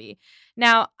Northanger Abbey.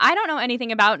 Now, I don't know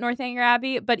anything about Northanger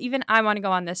Abbey, but even I want to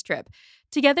go on this trip.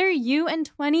 Together, you and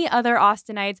 20 other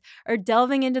Austinites are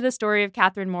delving into the story of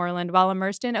Catherine Morland while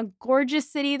immersed in a gorgeous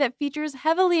city that features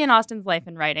heavily in Austen's life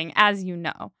and writing, as you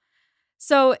know.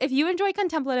 So if you enjoy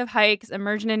contemplative hikes,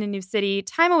 immersion in a new city,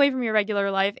 time away from your regular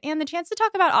life, and the chance to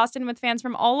talk about Austen with fans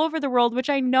from all over the world, which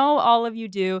I know all of you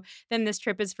do, then this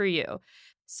trip is for you.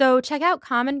 So check out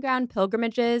Common Ground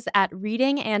Pilgrimages at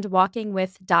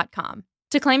readingandwalkingwith.com.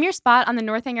 To claim your spot on the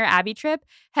Northanger Abbey trip,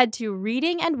 head to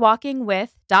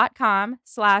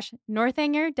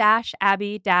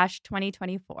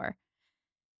readingandwalkingwith.com/Northanger-Abbey-2024.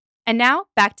 And now,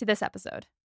 back to this episode.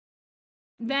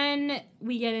 Then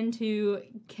we get into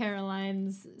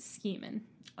Caroline's scheming.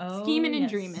 And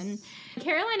dreaming.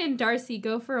 Caroline and Darcy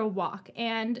go for a walk,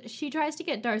 and she tries to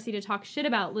get Darcy to talk shit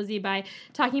about Lizzie by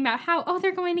talking about how,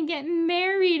 they're going to get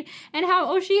married, and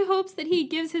how, she hopes that he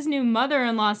gives his new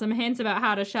mother-in-law some hints about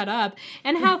how to shut up,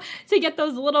 and how to get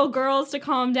those little girls to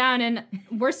calm down, and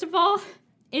worst of all,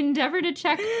 endeavor to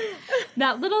check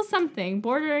that little something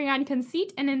bordering on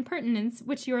conceit and impertinence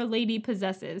which your lady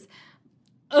possesses.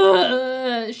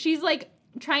 Ugh. She's like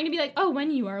trying to be like,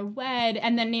 when you are wed,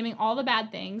 and then naming all the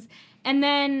bad things, and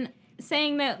then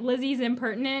saying that Lizzie's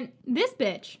impertinent. This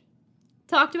bitch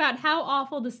talked about how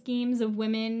awful the schemes of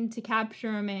women to capture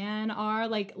a man are,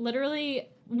 like literally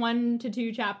 1 to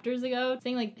 2 chapters ago,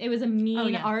 saying like it was a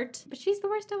mean art, but she's the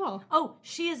worst of all. Oh,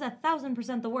 she is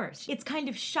 1,000% the worst. It's kind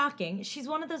of shocking. She's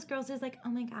one of those girls who's like, oh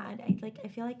my God, I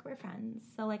feel like we're friends,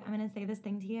 so like I'm gonna say this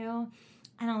thing to you.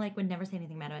 And I would never say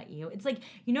anything bad about you. It's like,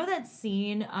 you know that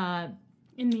scene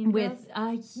in Mean Girls?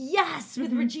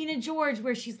 with Regina George,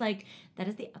 where she's like, that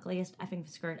is the ugliest effing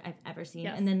skirt I've ever seen.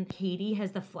 Yes. And then Katie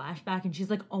has the flashback and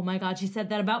she's like, oh my God, she said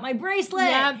that about my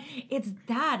bracelet. Yep. It's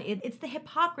that. It's the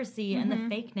hypocrisy and the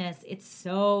fakeness. It's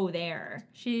so there.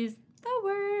 She's the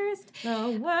worst.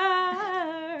 The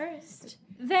worst.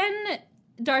 Then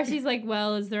Darcy's like,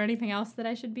 well, is there anything else that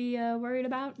I should be worried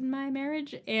about in my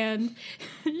marriage? And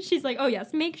she's like, oh,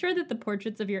 yes, make sure that the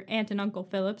portraits of your aunt and Uncle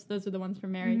Phillips, those are the ones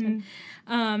from Meryton,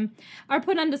 are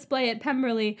put on display at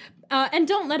Pemberley. And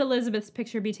don't let Elizabeth's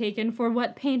picture be taken, for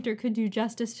what painter could do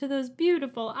justice to those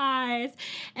beautiful eyes?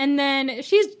 And then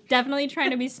she's definitely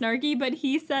trying to be snarky, but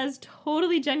he says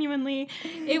totally genuinely,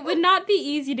 it would not be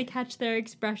easy to catch their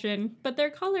expression, but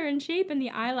their color and shape and the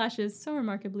eyelashes, so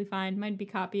remarkably fine, might be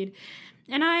copied.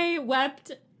 And I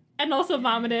wept And also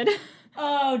vomited.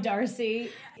 Oh, Darcy.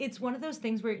 It's one of those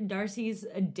things where Darcy's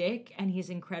a dick and he's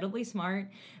incredibly smart,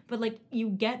 but like you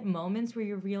get moments where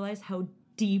you realize how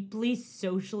deeply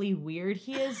socially weird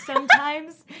he is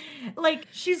sometimes. Like,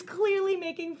 she's clearly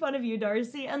making fun of you,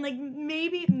 Darcy, and like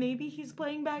maybe he's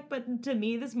playing back, but to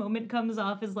me this moment comes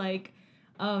off as like,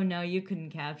 oh no, you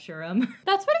couldn't capture him.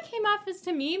 That's what it came off as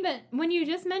to me, but when you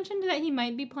just mentioned that he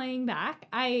might be playing back,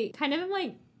 I kind of am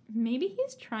like, maybe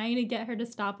he's trying to get her to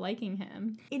stop liking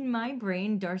him. In my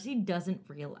brain, Darcy doesn't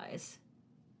realize.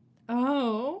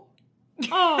 Oh.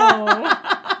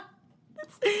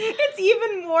 It's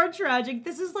even more tragic.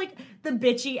 This is like the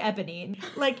bitchy Eponine.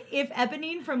 Like, if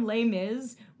Eponine from Les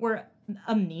Mis were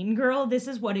a mean girl, this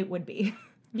is what it would be.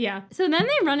 Yeah. So then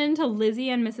they run into Lizzie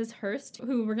and Mrs. Hurst,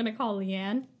 who we're going to call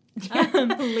Leanne.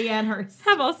 Leanne Hurst.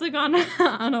 Have also gone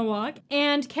on a walk.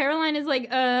 And Caroline is like,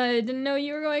 didn't know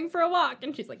you were going for a walk.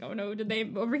 And she's like, oh no, did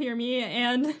they overhear me?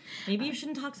 And maybe you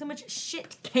shouldn't talk so much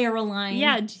shit, Caroline.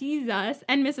 Yeah, Jesus.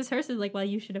 And Mrs. Hurst is like, well,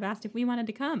 you should have asked if we wanted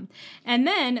to come. And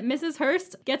then Mrs.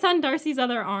 Hurst gets on Darcy's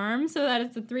other arm so that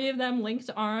it's the three of them linked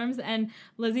arms, and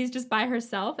Lizzie's just by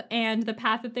herself. And the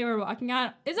path that they were walking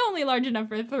on is only large enough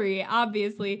for three,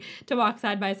 obviously, to walk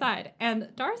side by side. And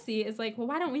Darcy is like, well,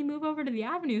 why don't we move over to the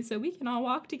avenue so we can all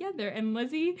walk together? And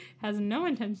Lizzie has no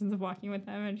intentions of walking with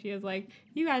them, and she is like,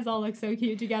 you guys all look so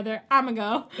cute together, I'ma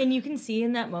go. And you can see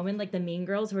in that moment, like, the mean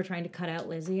girls who are trying to cut out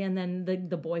Lizzie, and then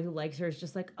the boy who likes her is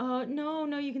just like, oh,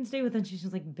 no, you can stay with them. She's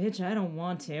just like, bitch, I don't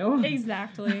want to.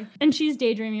 Exactly. And she's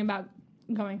daydreaming about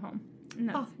going home.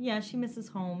 Oh, yeah, she misses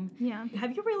home. Yeah.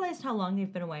 Have you realized how long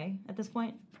they've been away at this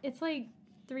point? It's like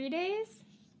 3 days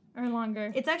or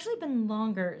longer. It's actually been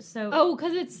longer, so... Oh,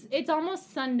 because it's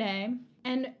almost Sunday.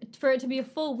 And for it to be a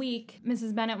full week,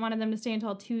 Mrs. Bennet wanted them to stay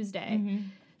until Tuesday. Mm-hmm.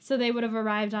 So they would have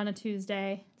arrived on a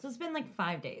Tuesday. So it's been like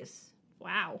 5 days.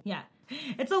 Wow. Yeah.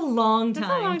 It's a long time.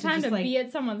 It's a long time to like, be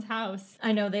at someone's house.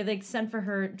 I know, they like sent for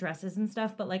her dresses and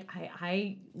stuff, but like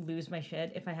I lose my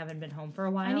shit if I haven't been home for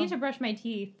a while. I need to brush my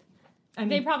teeth. I mean,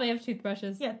 they probably have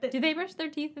toothbrushes. Yeah. Do they brush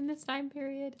their teeth in this time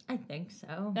period? I think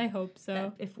so. I hope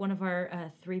so. If one of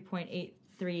our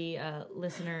 3.83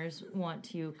 listeners want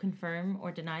to confirm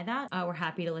or deny that, we're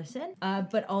happy to listen.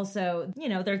 But also, you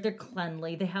know, they're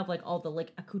cleanly. They have like all the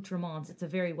like accoutrements. It's a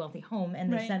very wealthy home,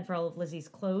 and they sent for all of Lizzie's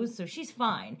clothes, so she's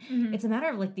fine. Mm-hmm. It's a matter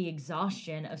of like the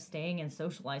exhaustion of staying and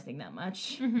socializing that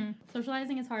much. Mm-hmm.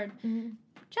 Socializing is hard. Mm-hmm.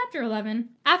 Chapter 11.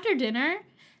 After dinner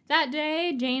that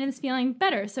day, Jane is feeling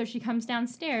better, so she comes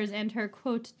downstairs, and her,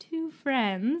 quote, two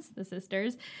friends, the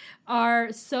sisters,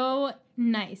 are so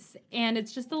nice. And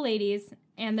it's just the ladies,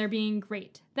 and they're being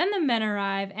great. Then the men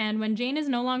arrive, and when Jane is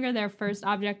no longer their first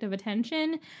object of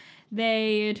attention,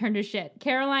 they turn to shit.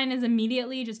 Caroline is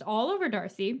immediately just all over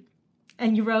Darcy.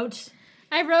 And you wrote...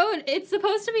 I wrote, it's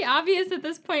supposed to be obvious at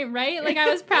this point, right? Like, I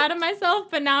was proud of myself,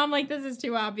 but now I'm like, this is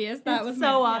too obvious. That was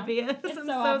so obvious. It's I'm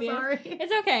so obvious. Sorry.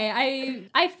 It's okay.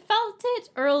 I felt it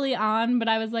early on, but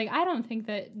I was like, I don't think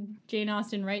that Jane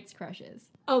Austen writes crushes.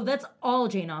 Oh, that's all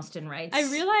Jane Austen writes. I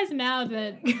realize now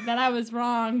that I was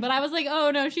wrong, but I was like,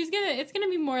 oh no, it's gonna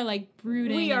be more like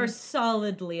brooding. We are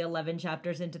solidly 11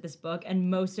 chapters into this book, and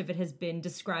most of it has been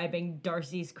describing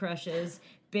Darcy's crushes,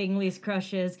 Bingley's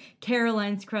crushes,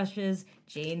 Caroline's crushes,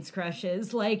 Jane's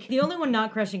crushes. Like, the only one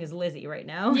not crushing is Lizzie right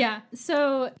now. Yeah.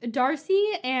 So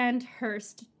Darcy and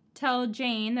Hurst tell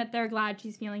Jane that they're glad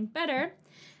she's feeling better.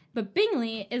 But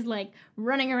Bingley is, like,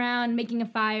 running around, making a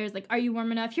fire. Is like, are you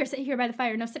warm enough? Here, sit here by the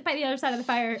fire. No, sit by the other side of the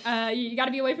fire. You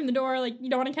gotta be away from the door. Like, you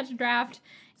don't want to catch a draft.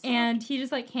 And he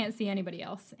just, like, can't see anybody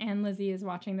else. And Lizzie is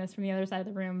watching this from the other side of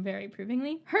the room very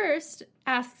approvingly. Hurst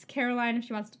asks Caroline if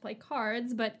she wants to play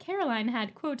cards, but Caroline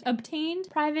had, quote, obtained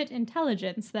private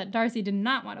intelligence that Darcy did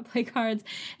not want to play cards,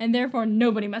 and therefore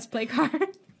nobody must play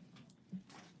cards.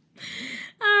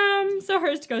 So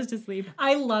Hurst goes to sleep.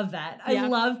 I love that. I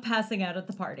love passing out at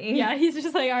the party. Yeah, he's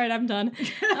just like, all right, I'm done.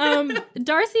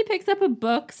 Darcy picks up a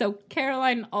book, so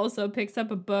Caroline also picks up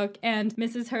a book, and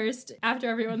Mrs. Hurst, after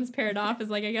everyone's paired off, is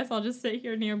like, I guess I'll just sit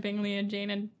here near Bingley and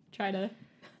Jane and try to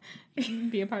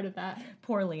be a part of that.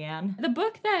 Poor Leanne. The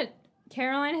book that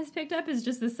Caroline has picked up is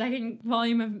just the second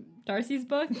volume of Darcy's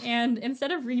book, and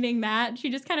instead of reading that, she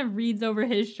just kind of reads over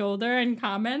his shoulder and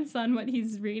comments on what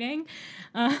he's reading.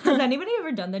 Has anybody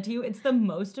ever done that to you? It's the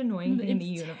most annoying thing in the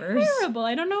universe. It's terrible.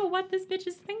 I don't know what this bitch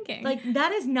is thinking. Like,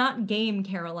 that is not game,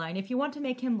 Caroline. If you want to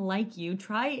make him like you,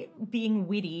 try being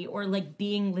witty or, like,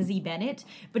 being Lizzie Bennet,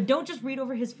 but don't just read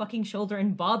over his fucking shoulder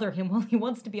and bother him while he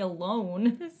wants to be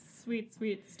alone. This is Sweet,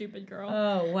 sweet, stupid girl.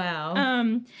 Oh,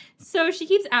 wow. So she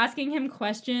keeps asking him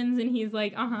questions, and he's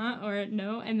like, or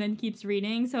no, and then keeps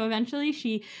reading. So eventually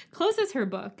she closes her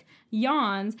book,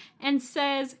 yawns, and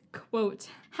says, quote,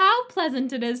 "How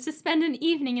pleasant it is to spend an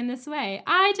evening in this way.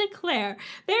 I declare,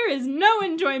 there is no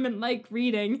enjoyment like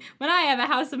reading. When I have a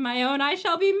house of my own, I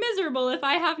shall be miserable if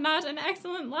I have not an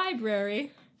excellent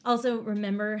library." Also,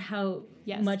 remember how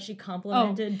much she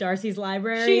complimented Darcy's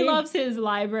library? She loves his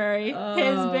library.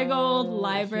 His big old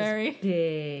library.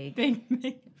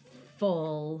 Big,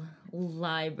 full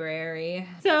library.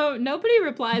 So nobody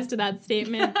replies to that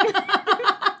statement.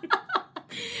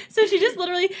 So she just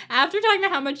literally, after talking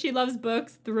about how much she loves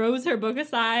books, throws her book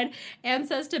aside and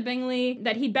says to Bingley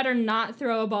that he'd better not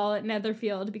throw a ball at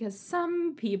Netherfield because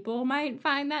some people might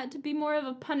find that to be more of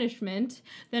a punishment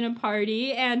than a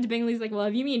party. And Bingley's like, well,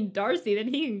 if you mean Darcy, then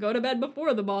he can go to bed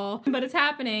before the ball. But it's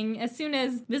happening as soon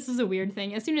as, this is a weird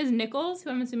thing, as soon as Nichols, who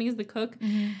I'm assuming is the cook,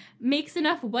 makes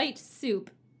enough white soup.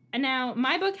 And now,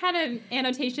 my book had an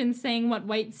annotation saying what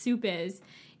white soup is.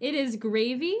 It is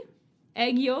gravy,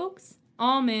 egg yolks,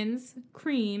 almonds,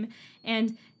 cream,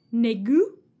 and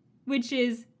negu, which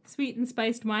is sweet and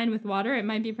spiced wine with water. It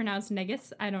might be pronounced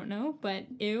negus, I don't know, but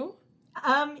ew.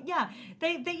 Yeah,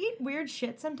 they eat weird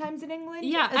shit sometimes in England.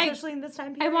 Yeah, especially in this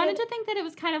time period. I wanted to think that it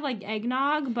was kind of like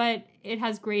eggnog, but it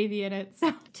has gravy in it.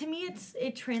 So to me,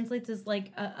 it translates as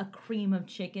like a cream of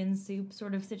chicken soup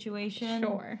sort of situation.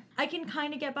 Sure, I can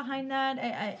kind of get behind that.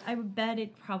 I bet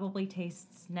it probably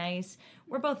tastes nice.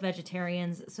 We're both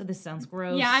vegetarians, so this sounds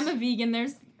gross. Yeah, I'm a vegan.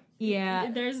 But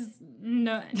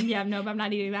I'm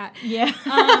not eating that. Yeah,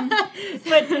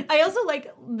 but I also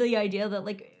like the idea that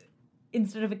like,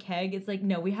 instead of a keg, it's like,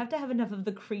 no, we have to have enough of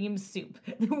the cream soup.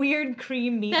 The weird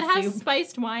cream meat that soup. That has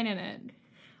spiced wine in it.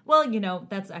 Well,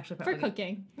 that's actually probably... For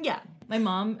cooking. Yeah. My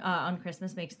mom, on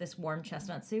Christmas, makes this warm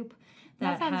chestnut soup.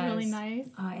 That sounds really nice.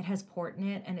 It has port in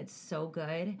it, and it's so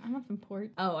good. I want some port.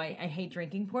 Oh, I hate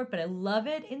drinking port, but I love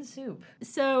it in soup.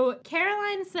 So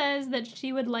Caroline says that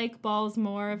she would like balls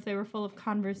more if they were full of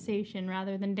conversation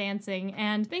rather than dancing,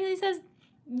 and Bingley says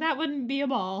that wouldn't be a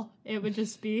ball. It would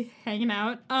just be hanging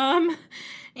out.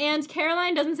 And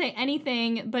Caroline doesn't say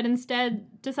anything, but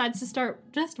instead decides to start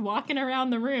just walking around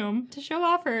the room to show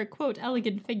off her, quote,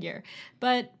 elegant figure.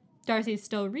 But Darcy's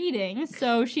still reading,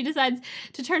 so she decides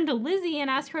to turn to Lizzie and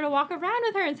ask her to walk around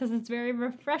with her and says it's very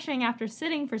refreshing after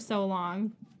sitting for so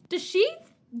long. Does she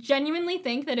genuinely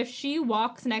think that if she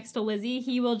walks next to Lizzie,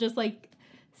 he will just, like,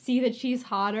 see that she's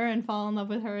hotter and fall in love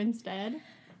with her instead?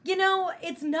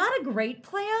 It's not a great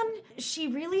plan. She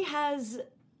really has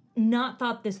not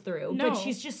thought this through. No. But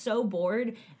she's just so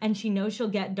bored, and she knows she'll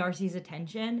get Darcy's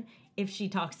attention if she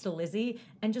talks to Lizzie.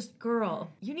 And just,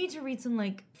 girl, you need to read some,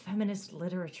 like, feminist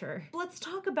literature. Let's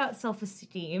talk about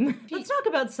self-esteem. Let's talk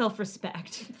about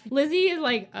self-respect. Lizzie is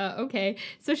like, okay.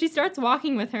 So she starts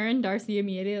walking with her, and Darcy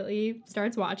immediately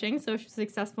starts watching, so she's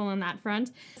successful on that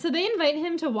front. So they invite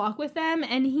him to walk with them,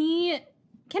 and he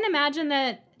can imagine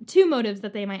that two motives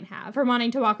that they might have for wanting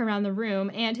to walk around the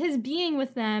room, and his being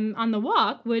with them on the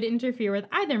walk would interfere with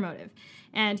either motive.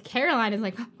 And Caroline is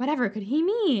like, whatever could he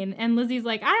mean? And Lizzie's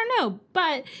like, I don't know,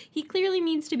 but he clearly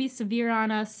means to be severe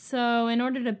on us, so in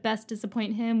order to best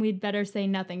disappoint him, we'd better say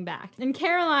nothing back. And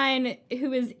Caroline,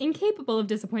 who is incapable of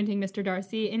disappointing Mr.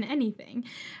 Darcy in anything,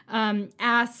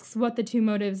 asks what the two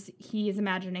motives he is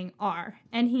imagining are.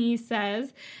 And he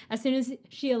says, as soon as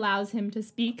she allows him to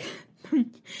speak,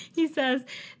 he says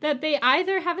that they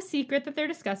either have a secret that they're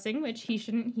discussing, which he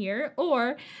shouldn't hear,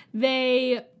 or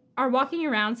they are walking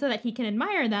around so that he can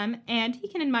admire them, and he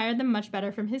can admire them much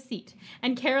better from his seat.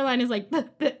 And Caroline is like,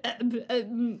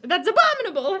 that's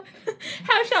abominable.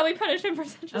 How shall we punish him for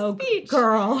such a speech?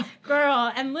 Girl.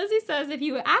 And Lizzie says if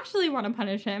you actually want to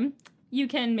punish him, you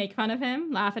can make fun of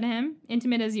him, laugh at him.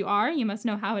 Intimate as you are, you must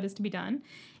know how it is to be done.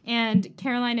 And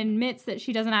Caroline admits that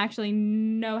she doesn't actually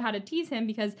know how to tease him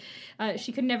because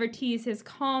she could never tease his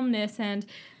calmness and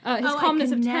his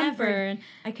calmness of temper.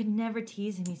 I could never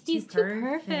tease him. He's too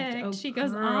perfect. Oh, she goes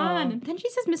girl. on. Then she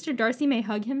says Mr. Darcy may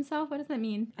hug himself. What does that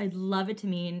mean? I'd love it to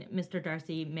mean Mr.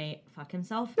 Darcy may fuck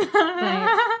himself. But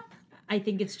I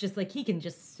think it's just like he can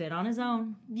just sit on his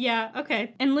own. Yeah,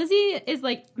 okay. And Lizzie is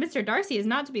like, Mr. Darcy is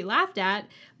not to be laughed at.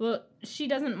 Well, she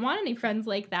doesn't want any friends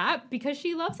like that because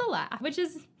she loves a laugh, which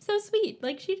is so sweet.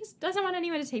 Like, she just doesn't want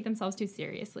anyone to take themselves too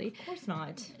seriously. Of course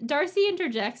not. Darcy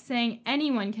interjects, saying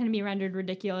anyone can be rendered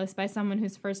ridiculous by someone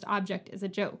whose first object is a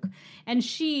joke. And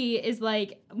she is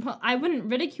like, well, I wouldn't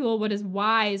ridicule what is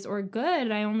wise or good.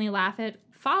 I only laugh at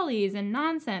follies and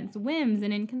nonsense, whims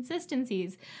and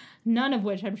inconsistencies, none of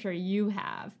which I'm sure you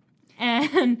have.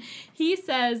 And he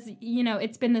says,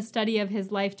 it's been the study of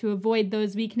his life to avoid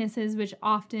those weaknesses which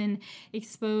often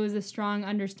expose a strong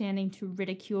understanding to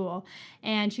ridicule.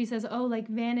 And she says, oh, like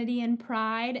vanity and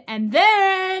pride. And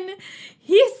then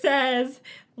he says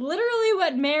literally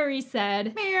what Mary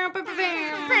said.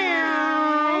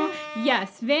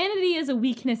 Yes, vanity is a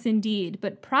weakness indeed,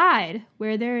 but pride,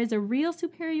 where there is a real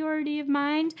superiority of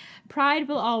mind, pride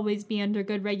will always be under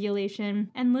good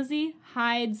regulation. And Lizzie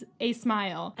hides a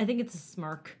smile. I think it's a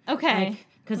smirk. Okay.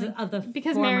 Because of the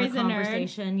because former Mary's a nerd.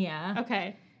 conversation, yeah.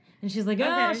 Okay. And she's like,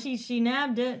 she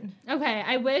nabbed it. Okay,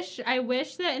 I wish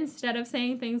that instead of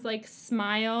saying things like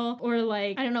smile or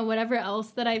like, I don't know, whatever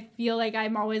else that I feel like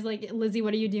I'm always like, Lizzie,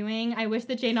 what are you doing? I wish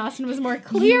that Jane Austen was more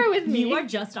clear with me. You are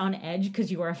just on edge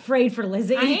because you are afraid for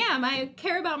Lizzie. I am. I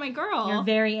care about my girl. You're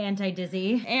very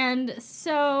anti-Dizzy. And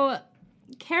so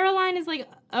Caroline is like,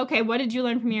 okay, what did you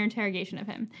learn from your interrogation of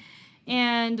him?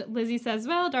 And Lizzie says,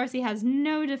 well, Darcy has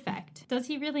no defect. Does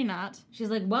he really not?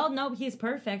 She's like, well, no, he's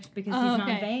perfect because he's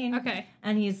not vain. Okay.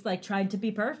 And he's, like, tried to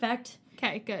be perfect.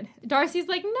 Okay, good. Darcy's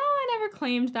like, no, I never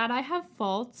claimed that. I have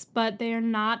faults, but they are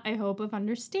not, I hope, of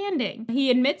understanding. He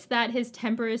admits that his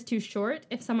temper is too short.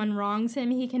 If someone wrongs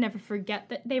him, he can never forget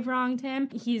that they've wronged him.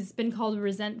 He's been called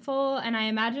resentful, and I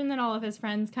imagine that all of his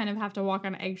friends kind of have to walk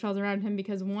on eggshells around him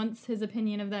because once his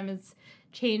opinion of them is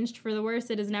changed for the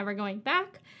worse, it is never going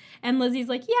back. And Lizzie's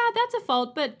like, yeah, that's a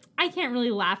fault, but I can't really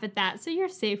laugh at that, so you're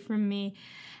safe from me.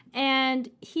 And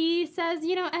he says,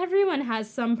 everyone has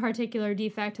some particular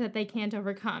defect that they can't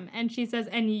overcome. And she says,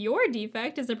 and your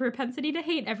defect is a propensity to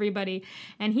hate everybody.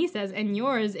 And he says, and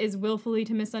yours is willfully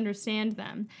to misunderstand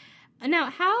them.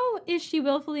 Now, how is she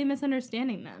willfully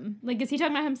misunderstanding them? Like, is he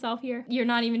talking about himself here? You're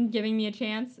not even giving me a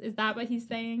chance? Is that what he's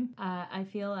saying? I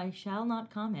feel I shall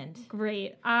not comment.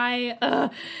 Great.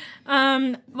 Well,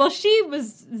 she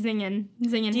was zinging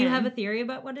Do you him. have a theory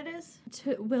about what it is?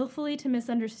 Willfully to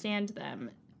misunderstand them.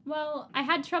 Well, I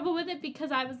had trouble with it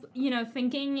because I was,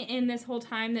 thinking in this whole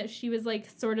time that she was, like,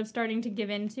 sort of starting to give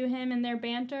in to him in their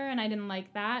banter, and I didn't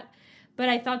like that. But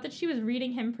I thought that she was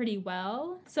reading him pretty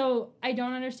well. So I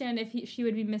don't understand if she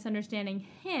would be misunderstanding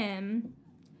him.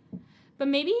 But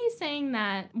maybe he's saying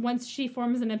that once she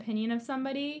forms an opinion of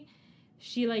somebody,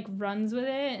 she, like, runs with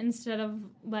it instead of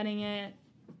letting it...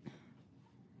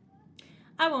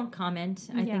 I won't comment.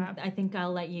 I think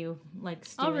I'll let you, like,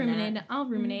 stew I'll ruminate. in that. I'll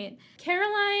ruminate.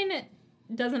 Caroline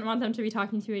doesn't want them to be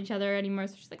talking to each other anymore,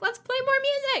 so she's like, let's play more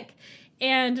music!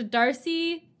 And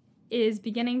Darcy is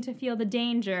beginning to feel the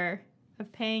danger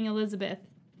of paying Elizabeth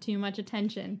too much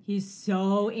attention. He's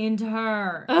so into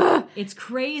her. Ugh. It's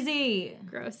crazy.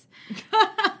 Gross.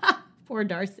 Poor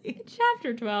Darcy.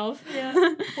 Chapter 12.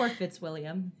 Yeah. Poor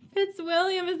Fitzwilliam.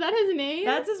 Fitzwilliam, is that his name?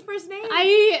 That's his first name.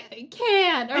 I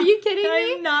can't. Are you kidding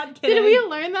me? I'm not kidding. Did we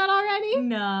learn that already?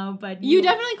 No, but... You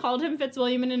definitely called him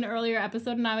Fitzwilliam in an earlier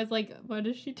episode, and I was like, what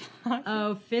is she talking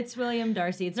Oh, Fitzwilliam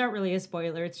Darcy. It's not really a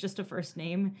spoiler. It's just a first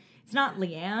name. It's not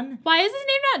Leanne. Why is his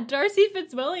name not Darcy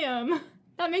Fitzwilliam?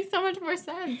 That makes so much more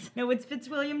sense. No, it's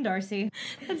Fitzwilliam Darcy.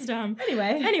 That's dumb.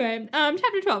 Anyway,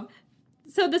 chapter 12.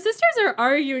 So the sisters are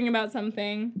arguing about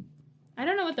something. I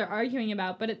don't know what they're arguing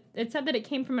about, but it said that it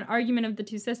came from an argument of the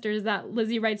two sisters that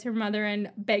Lizzie writes her mother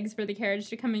and begs for the carriage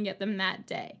to come and get them that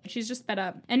day. She's just fed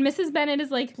up. And Mrs. Bennet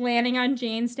is, like, planning on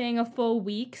Jane staying a full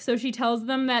week, so she tells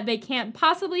them that they can't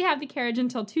possibly have the carriage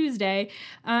until Tuesday,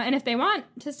 and if they want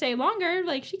to stay longer,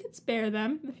 like, she could spare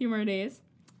them a few more days.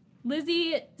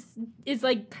 Lizzie is,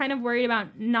 like, kind of worried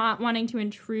about not wanting to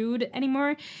intrude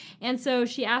anymore, and so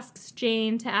she asks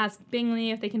Jane to ask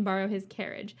Bingley if they can borrow his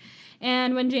carriage.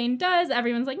 And when Jane does,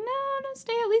 everyone's like, no,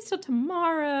 stay at least till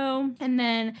tomorrow. And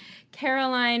then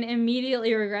Caroline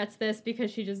immediately regrets this because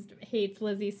she just hates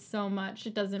Lizzie so much.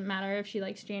 It doesn't matter if she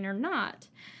likes Jane or not.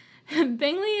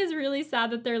 Bingley is really sad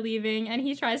that they're leaving, and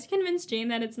he tries to convince Jane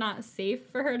that it's not safe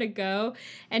for her to go.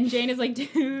 And Jane is like,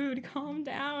 dude, calm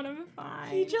down, I'm fine.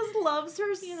 he just loves her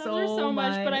He loves her so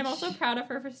much, but I'm also proud of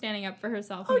her for standing up for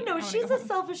herself. Oh, no, she's a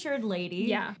self-assured lady.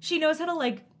 Yeah. She knows how to,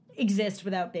 like, exist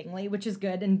without Bingley, which is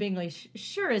good, and Bingley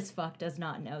sure as fuck does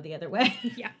not know the other way.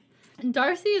 Yeah.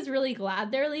 Darcy is really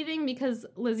glad they're leaving because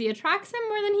Lizzie attracts him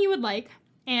more than he would like,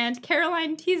 and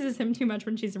Caroline teases him too much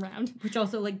when she's around. Which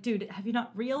also, like, dude, have you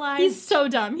not realized? He's so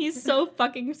dumb. He's so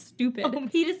fucking stupid.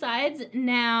 He decides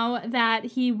now that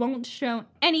he won't show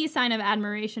any sign of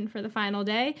admiration for the final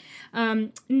day.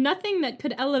 Nothing that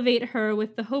could elevate her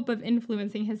with the hope of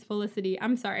influencing his felicity.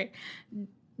 I'm sorry.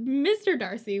 Mr.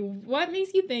 Darcy, what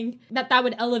makes you think that that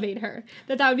would elevate her?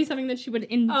 That would be something that she would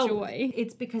enjoy? Oh,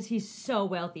 it's because he's so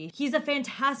wealthy. He's a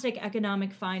fantastic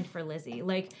economic find for Lizzie.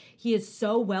 Like, he is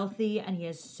so wealthy and he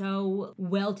is so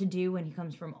well-to-do, and he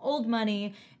comes from old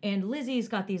money. And Lizzie's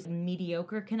got these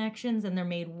mediocre connections, and they're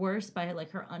made worse by,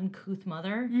 like, her uncouth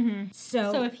mother. Mm-hmm.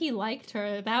 So if he liked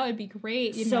her, that would be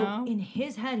great, you so know? in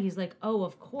his head, he's like, oh,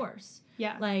 of course.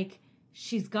 Yeah. Like,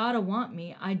 she's gotta want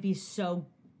me. I'd be so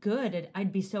good.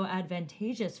 I'd be so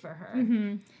advantageous for her.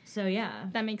 Mm-hmm. So yeah,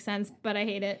 that makes sense, but I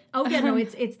hate it. Oh yeah, no,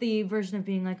 it's the version of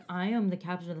being like, I am the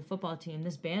captain of the football team.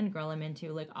 This band girl I'm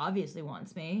into, like, obviously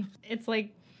wants me. It's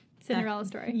like Cinderella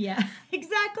story. Yeah,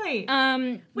 exactly.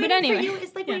 But waiting anyway, for you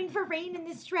is like waiting for rain in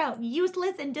this drought.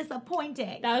 Useless and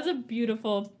disappointing. That was a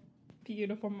beautiful,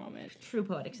 beautiful moment. True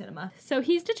poetic cinema. So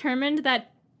he's determined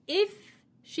that if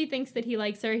she thinks that he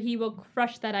likes her, he will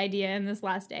crush that idea in this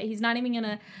last day. He's not even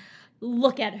gonna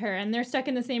look at her, and they're stuck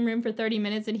in the same room for 30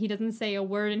 minutes, and he doesn't say a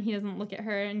word, and he doesn't look at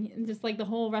her, and just like the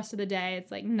whole rest of the day,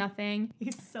 it's like nothing.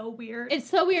 It's so weird. It's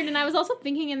so weird. And I was also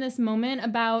thinking in this moment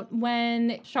about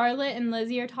when Charlotte and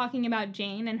Lizzie are talking about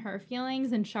Jane and her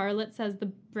feelings, and Charlotte says the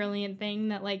brilliant thing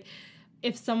that, like,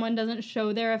 if someone doesn't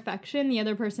show their affection, the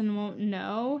other person won't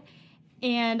know.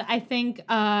 And I think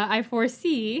I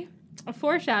foresee a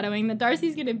foreshadowing that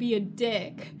Darcy's gonna be a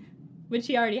dick, which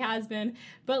he already has been,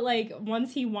 but, like,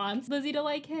 once he wants Lizzie to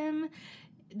like him,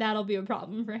 that'll be a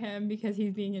problem for him because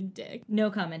he's being a dick.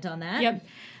 No comment on that. Yep.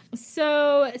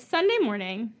 So Sunday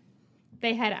morning,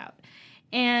 they head out,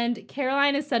 and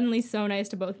Caroline is suddenly so nice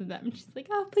to both of them. She's like,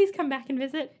 oh, please come back and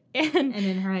visit. And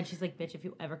in her head, she's like, bitch, if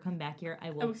you ever come back here, I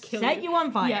will kill set you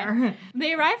on fire. Yeah.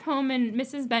 They arrive home, and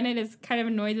Mrs. Bennet is kind of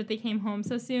annoyed that they came home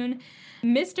so soon.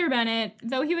 Mr. Bennet,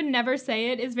 though he would never say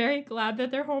it, is very glad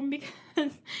that they're home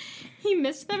because he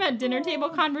missed them at dinner table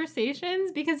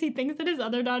conversations because he thinks that his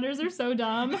other daughters are so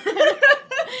dumb.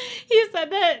 He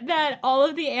said that all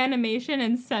of the animation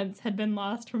and sense had been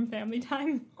lost from family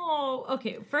time. Oh,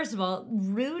 okay. First of all,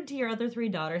 rude to your other three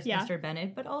daughters, Yeah. Mr.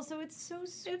 Bennet, but also it's so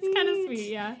sweet. It's kind of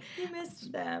sweet, yeah. You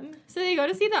missed them. So they go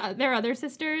to see their other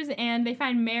sisters, and they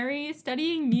find Mary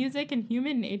studying music and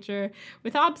human nature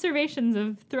with observations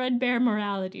of threadbare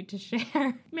morality to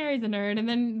share. Mary's a nerd. And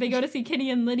then they go to see Kitty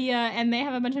and Lydia, and they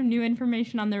have a bunch of new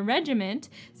information on their regiment.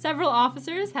 Several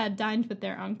officers had dined with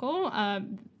their uncle,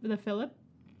 the Philip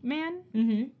man.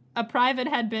 Mm-hmm. A private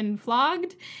had been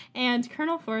flogged, and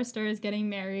Colonel Forrester is getting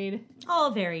married. All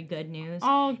very good news.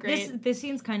 All great. This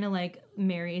seems kind of like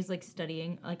Mary's like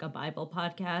studying like a Bible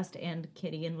podcast, and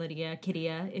Kitty and Lydia,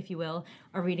 Kittia, if you will,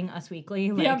 are reading Us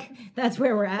Weekly. Like, Yep. That's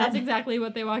where we're at. That's exactly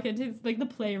what they walk into. It's like the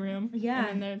playroom. Yeah.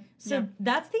 And then So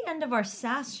that's the end of our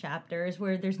sass chapters,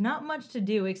 where there's not much to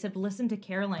do except listen to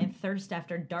Caroline thirst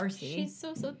after Darcy. She's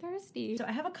so thirsty. So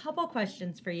I have a couple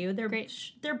questions for you. They're Great.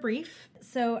 They're brief.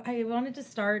 So I wanted to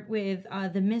start with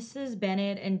the Mrs.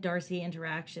 Bennet and Darcy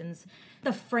interactions.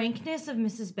 The frankness of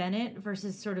Mrs. Bennet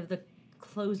versus sort of the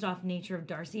closed-off nature of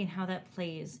Darcy and how that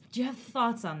plays. Do you have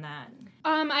thoughts on that?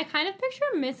 I kind of picture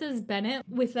Mrs. Bennet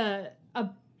with a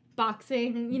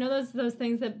boxing, you know, those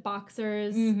things that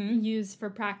boxers use for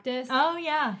practice. Oh,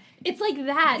 yeah. It's like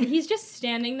that. He's just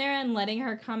standing there and letting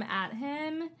her come at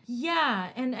him. Yeah,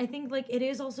 and I think, like, it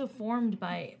is also formed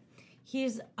by...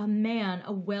 He's a man,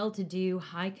 a well-to-do,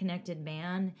 high-connected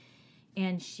man,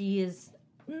 and she is,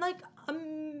 like,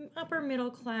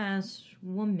 upper-middle-class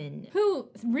woman. Who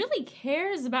really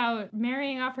cares about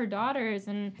marrying off her daughters,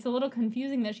 and it's a little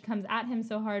confusing that she comes at him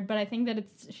so hard, but I think that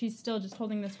she's still just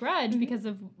holding this grudge because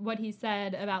of what he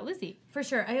said about Lizzie. For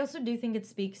sure. I also do think it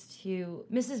speaks to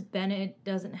Mrs. Bennet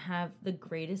doesn't have the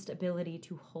greatest ability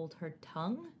to hold her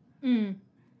tongue.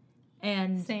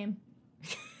 And Same.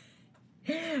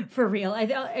 for real.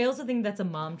 I also think that's a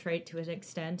mom trait to an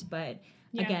extent, but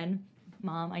again,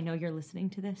 Mom, I know you're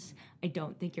listening to this. I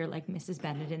don't think you're like Mrs.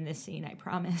 Bennet in this scene, I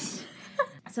promise.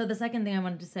 So the second thing I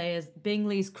wanted to say is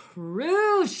Bingley's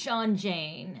crush on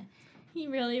Jane. He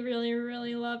really, really,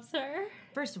 really loves her.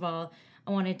 First of all,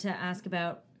 I wanted to ask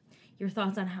about your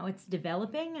thoughts on how it's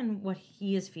developing and what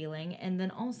he is feeling, and then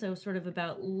also sort of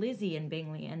about Lizzie and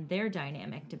Bingley and their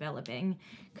dynamic developing,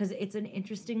 because it's an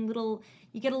interesting little,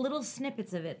 you get a little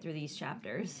snippets of it through these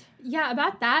chapters. Yeah,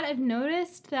 about that, I've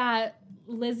noticed that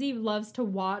Lizzie loves to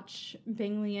watch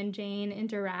Bingley and Jane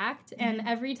interact, and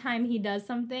every time he does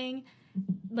something,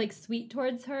 like, sweet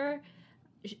towards her,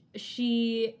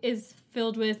 she is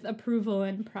filled with approval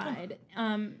and pride.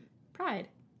 Pride.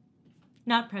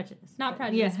 Not prejudice. Not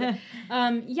prejudice.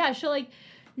 Yeah. She'll, like,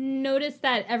 notice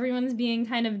that everyone's being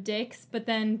kind of dicks, but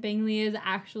then Bingley is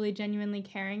actually genuinely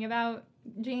caring about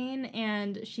Jane,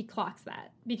 and she clocks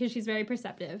that because she's very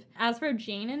perceptive. As for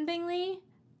Jane and Bingley,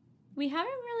 we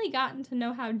haven't really gotten to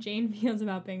know how Jane feels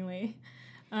about Bingley.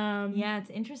 Yeah,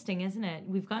 it's interesting, isn't it?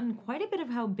 We've gotten quite a bit of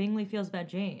how Bingley feels about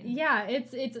Jane. Yeah,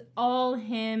 it's all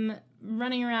him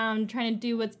running around trying to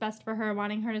do what's best for her,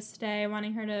 wanting her to stay,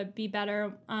 wanting her to be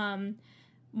better,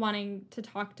 wanting to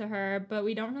talk to her, but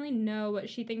we don't really know what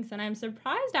she thinks, and I'm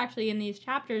surprised actually in these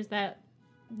chapters that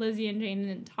Lizzie and Jane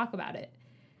didn't talk about it.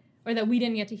 Or that we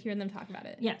didn't get to hear them talk about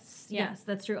it. Yes,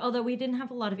 that's true. Although we didn't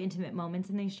have a lot of intimate moments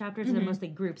in these chapters. They're mostly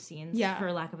group scenes,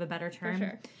 for lack of a better term.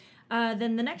 For sure.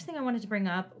 Then the next thing I wanted to bring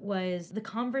up was the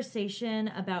conversation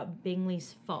about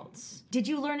Bingley's faults. Did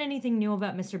you learn anything new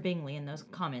about Mr. Bingley in those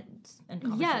comments and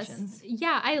conversations? Yes.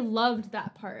 Yeah, I loved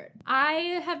that part.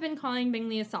 I have been calling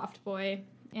Bingley a soft boy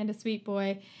and a sweet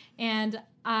boy, and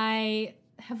I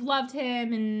have loved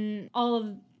him and all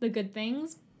of the good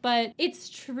things. But it's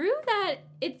true that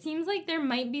it seems like there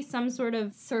might be some sort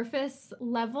of surface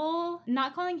level,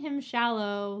 not calling him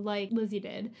shallow like Lizzie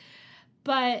did,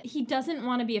 but he doesn't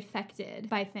want to be affected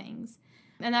by things.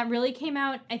 And that really came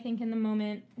out, I think, in the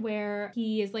moment where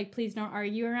he is like, please don't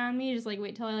argue around me, just like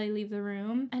wait till I leave the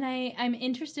room. And I'm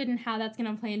interested in how that's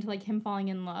going to play into like him falling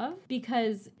in love,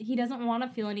 because he doesn't want to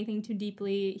feel anything too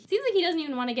deeply. It seems like he doesn't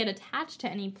even want to get attached to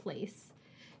any place.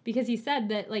 Because he said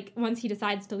that, like, once he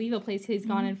decides to leave a place, he's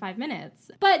gone in 5 minutes.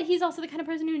 But he's also the kind of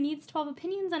person who needs 12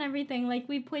 opinions on everything, like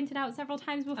we've pointed out several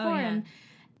times before. Oh, yeah. And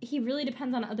he really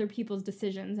depends on other people's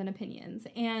decisions and opinions.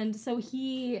 And so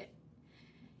he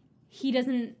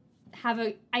doesn't have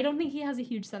I don't think he has a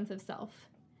huge sense of self.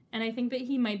 And I think that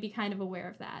he might be kind of aware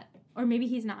of that. Or maybe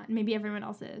he's not. Maybe everyone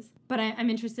else is. But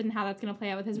I'm interested in how that's going to play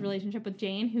out with his relationship with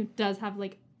Jane, who does have,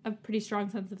 like, a pretty strong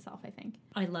sense of self, I think.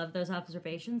 I love those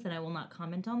observations, and I will not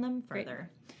comment on them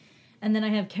further. Great. And then I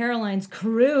have Caroline's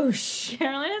crush.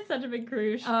 Caroline is such a big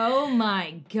crush. Oh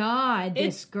my god,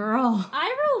 this girl.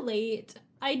 I relate.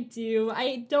 I do.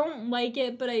 I don't like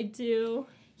it, but I do.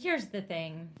 Here's the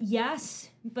thing. Yes,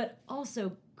 but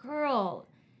also, girl,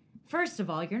 first of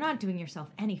all, you're not doing yourself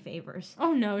any favors.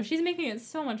 Oh no, she's making it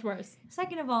so much worse.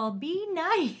 Second of all, be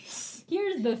nice.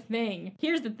 Here's the thing.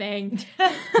 We're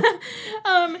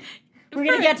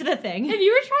gonna get to the thing. If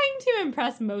you were trying to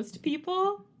impress most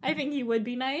people, I think you would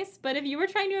be nice. But if you were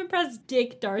trying to impress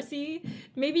Dick Darcy,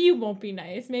 maybe you won't be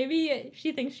nice. Maybe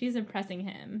she thinks she's impressing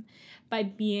him by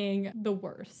being the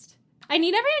worst. I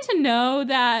need everyone to know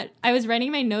that I was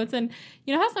writing my notes, and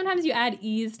you know how sometimes you add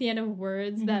E's to the end of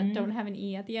words that don't have an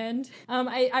E at the end?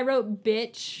 I wrote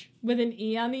bitch with an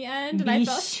E on the end, and I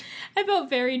felt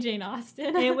very Jane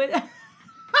Austen. It was...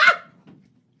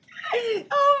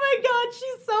 Oh my god,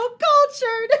 she's so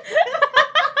cultured.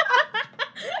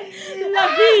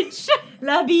 La biche.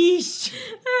 La biche.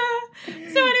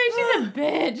 So anyway, she's a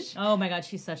bitch. Oh my god,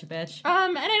 she's such a bitch.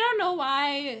 And I don't know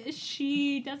why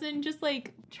she doesn't just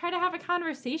like try to have a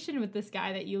conversation with this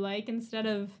guy that you like instead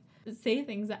of say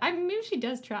things that maybe she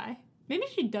does try. Maybe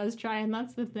she does try, and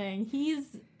that's the thing.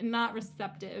 He's not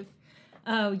receptive.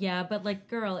 Oh, yeah, but, like,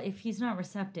 girl, if he's not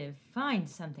receptive, find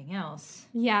something else.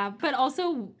 Yeah, but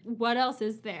also, what else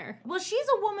is there? Well, she's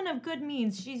a woman of good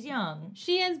means. She's young.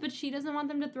 She is, but she doesn't want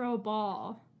them to throw a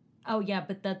ball. Oh, yeah,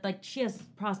 but that, like, she has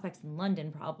prospects in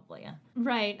London, probably.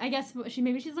 Right. I guess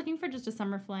maybe she's looking for just a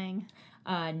summer fling.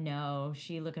 No,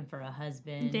 she's looking for a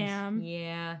husband. Damn.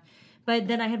 Yeah. But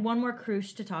then I had one more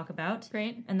crush to talk about.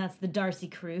 Great. And that's the Darcy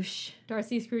crush.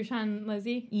 Darcy's crush on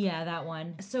Lizzie? Yeah, that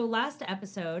one. So last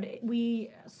episode,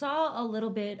 we saw a little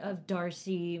bit of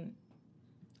Darcy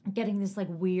getting this, like,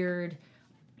 weird,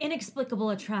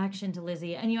 inexplicable attraction to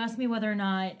Lizzie. And you asked me whether or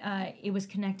not it was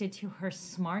connected to her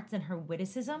smarts and her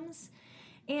witticisms.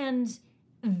 And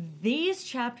these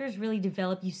chapters really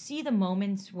develop. You see the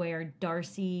moments where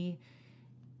Darcy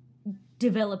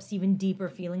develops even deeper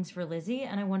feelings for Lizzie,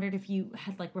 and I wondered if you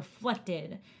had, like,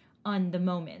 reflected on the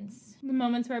moments. The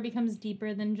moments where it becomes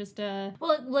deeper than just a...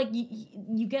 Well, like,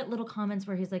 you get little comments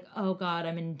where he's like, oh, God,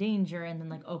 I'm in danger, and then,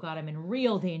 like, oh, God, I'm in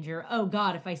real danger. Oh,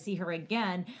 God, if I see her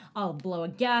again, I'll blow a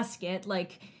gasket.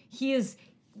 Like, he is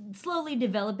slowly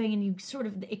developing, and you sort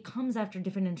of... It comes after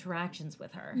different interactions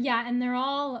with her. Yeah, and they're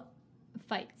all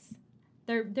fights.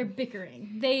 They're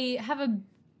bickering. They have a...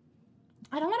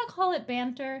 I don't want to call it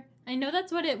banter. I know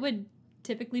that's what it would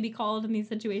typically be called in these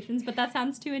situations, but that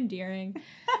sounds too endearing.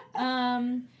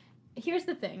 Here's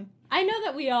the thing. I know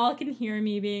that we all can hear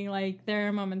me being like, there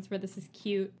are moments where this is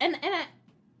cute. And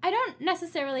I don't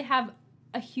necessarily have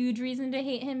a huge reason to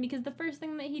hate him because the first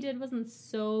thing that he did wasn't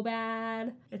so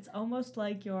bad. It's almost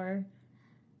like you're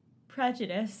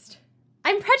prejudiced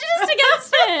I'm prejudiced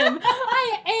against him.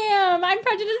 I am. I'm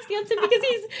prejudiced against him because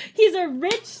he's a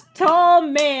rich, tall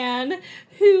man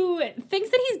who thinks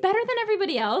that he's better than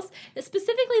everybody else.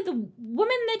 Specifically, the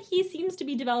woman that he seems to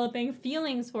be developing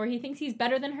feelings for. He thinks he's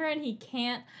better than her and he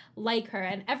can't like her.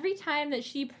 And every time that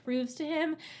she proves to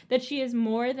him that she is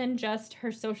more than just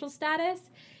her social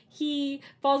status, he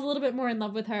falls a little bit more in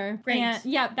love with her. Great. And,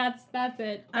 yeah, that's it. That's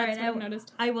All right, what I've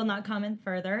noticed. I will not comment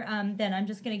further. Then I'm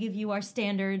just going to give you our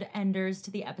standard enders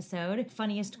to the episode.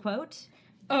 Funniest quote.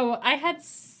 Oh, I had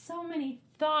so many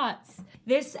thoughts.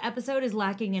 This episode is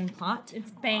lacking in plot.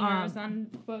 It's bangers on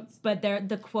quotes. But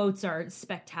the quotes are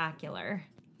spectacular.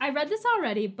 I read this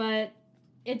already, but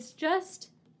it's just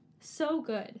so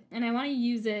good. And I want to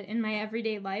use it in my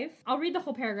everyday life. I'll read the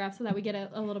whole paragraph so that we get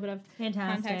a little bit of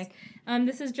Fantastic. context.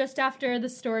 This is just after the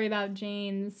story about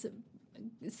Jane's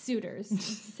suitors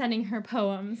sending her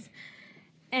poems.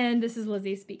 And this is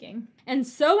Lizzie speaking. "And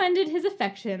so ended his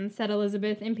affection," said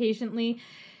Elizabeth impatiently.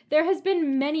 "There has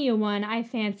been many a one, I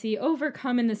fancy,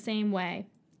 overcome in the same way.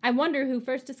 I wonder who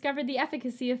first discovered the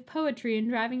efficacy of poetry in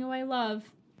driving away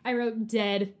love." I wrote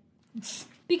dead.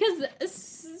 Because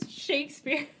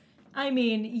Shakespeare. I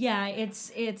mean, yeah,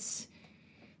 it's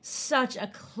such a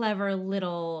clever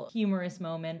little humorous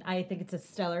moment. I think it's a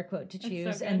stellar quote to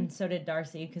choose, so and so did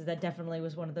Darcy, because that definitely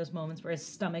was one of those moments where his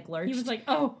stomach lurched. He was like,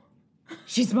 oh.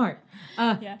 She's smart.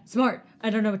 Yeah. Smart.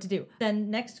 I don't know what to do. Then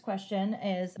next question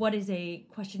is, what is a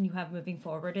question you have moving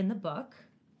forward in the book?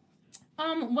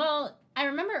 Well, I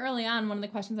remember early on one of the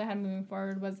questions I had moving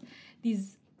forward was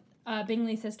these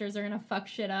Bingley sisters are going to fuck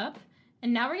shit up.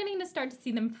 And now we're getting to start to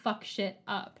see them fuck shit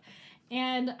up.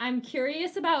 And I'm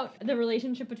curious about the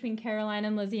relationship between Caroline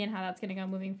and Lizzie and how that's going to go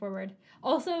moving forward.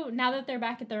 Also, now that they're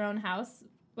back at their own house,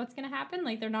 what's going to happen?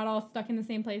 Like, they're not all stuck in the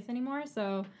same place anymore,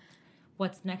 so...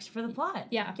 What's next for the plot?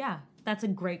 Yeah. Yeah, that's a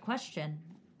great question.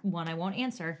 One I won't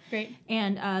answer. Great.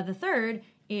 And the third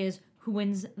is, who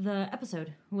wins the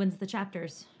episode? Who wins the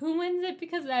chapters? Who wins it?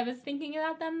 Because I was thinking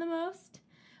about them the most.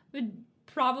 Would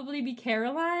probably be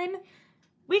Caroline.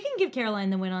 We can give Caroline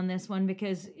the win on this one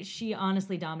because she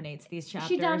honestly dominates these chapters.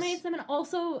 She dominates them, and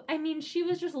also, I mean, she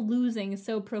was just losing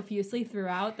so profusely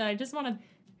throughout that I just want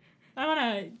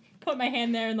to put my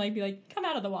hand there and like be like, come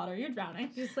out of the water, you're drowning.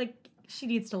 Just like, she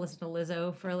needs to listen to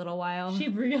Lizzo for a little while. She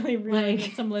really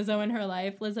needs some Lizzo in her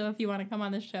life. Lizzo, if you want to come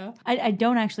on this show. I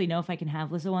don't actually know if I can have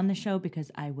Lizzo on the show because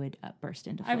I would burst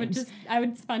into flames. I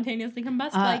would spontaneously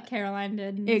combust like Caroline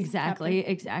did.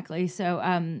 Exactly.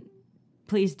 So,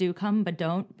 please do come, but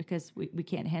don't, because we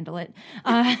can't handle it.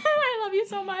 I love you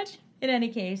so much. In any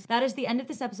case, that is the end of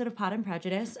this episode of Pod and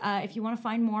Prejudice. If you want to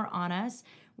find more on us,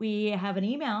 we have an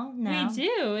email now. We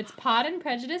do. It's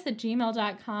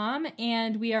podandprejudice@gmail.com,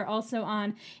 and we are also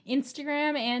on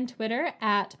Instagram and Twitter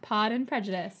at Pod and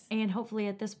Prejudice. And hopefully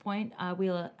at this point,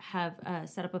 we'll have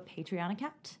set up a Patreon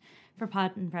account for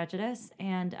Pod and Prejudice,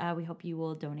 and we hope you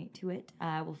will donate to it.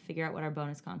 We'll figure out what our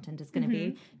bonus content is going to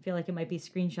be. I feel like it might be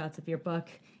screenshots of your book.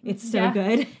 It's so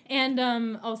good. And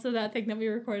also that thing that we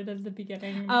recorded at the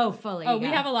beginning. Oh, fully. Oh, we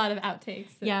have a lot of outtakes.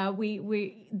 So. Yeah,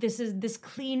 this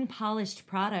clean, polished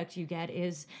product you get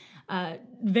is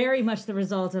very much the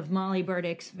result of Molly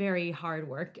Burdick's very hard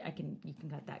work. You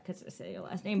can cut that because I say your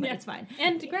last name, but it's fine.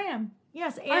 And Graham.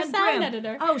 Yes, and our sound Graham.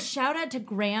 editor. Oh, shout out to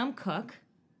Graham Cook.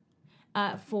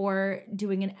 For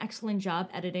doing an excellent job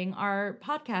editing our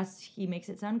podcast. He makes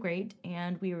it sound great,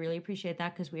 and we really appreciate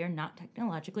that because we are not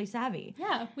technologically savvy.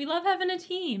 Yeah, we love having a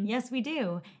team. Yes, we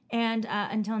do. And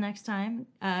until next time,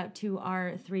 to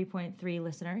our 3.3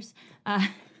 listeners,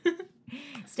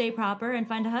 stay proper and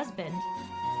find a husband.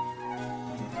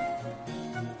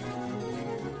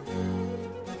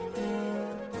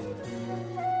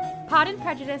 Pod and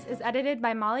Prejudice is edited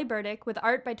by Molly Burdick with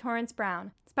art by Torrance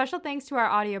Brown. Special thanks to our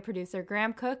audio producer,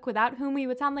 Graham Cook, without whom we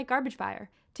would sound like garbage fire.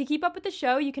 To keep up with the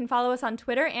show, you can follow us on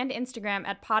Twitter and Instagram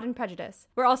at Pod and Prejudice.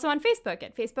 We're also on Facebook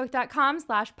at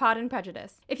facebook.com/Pod and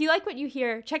Prejudice. If you like what you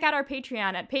hear, check out our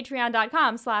Patreon at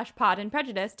patreon.com/Pod and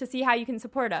Prejudice to see how you can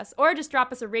support us, or just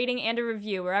drop us a rating and a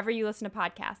review wherever you listen to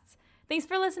podcasts. Thanks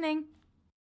for listening.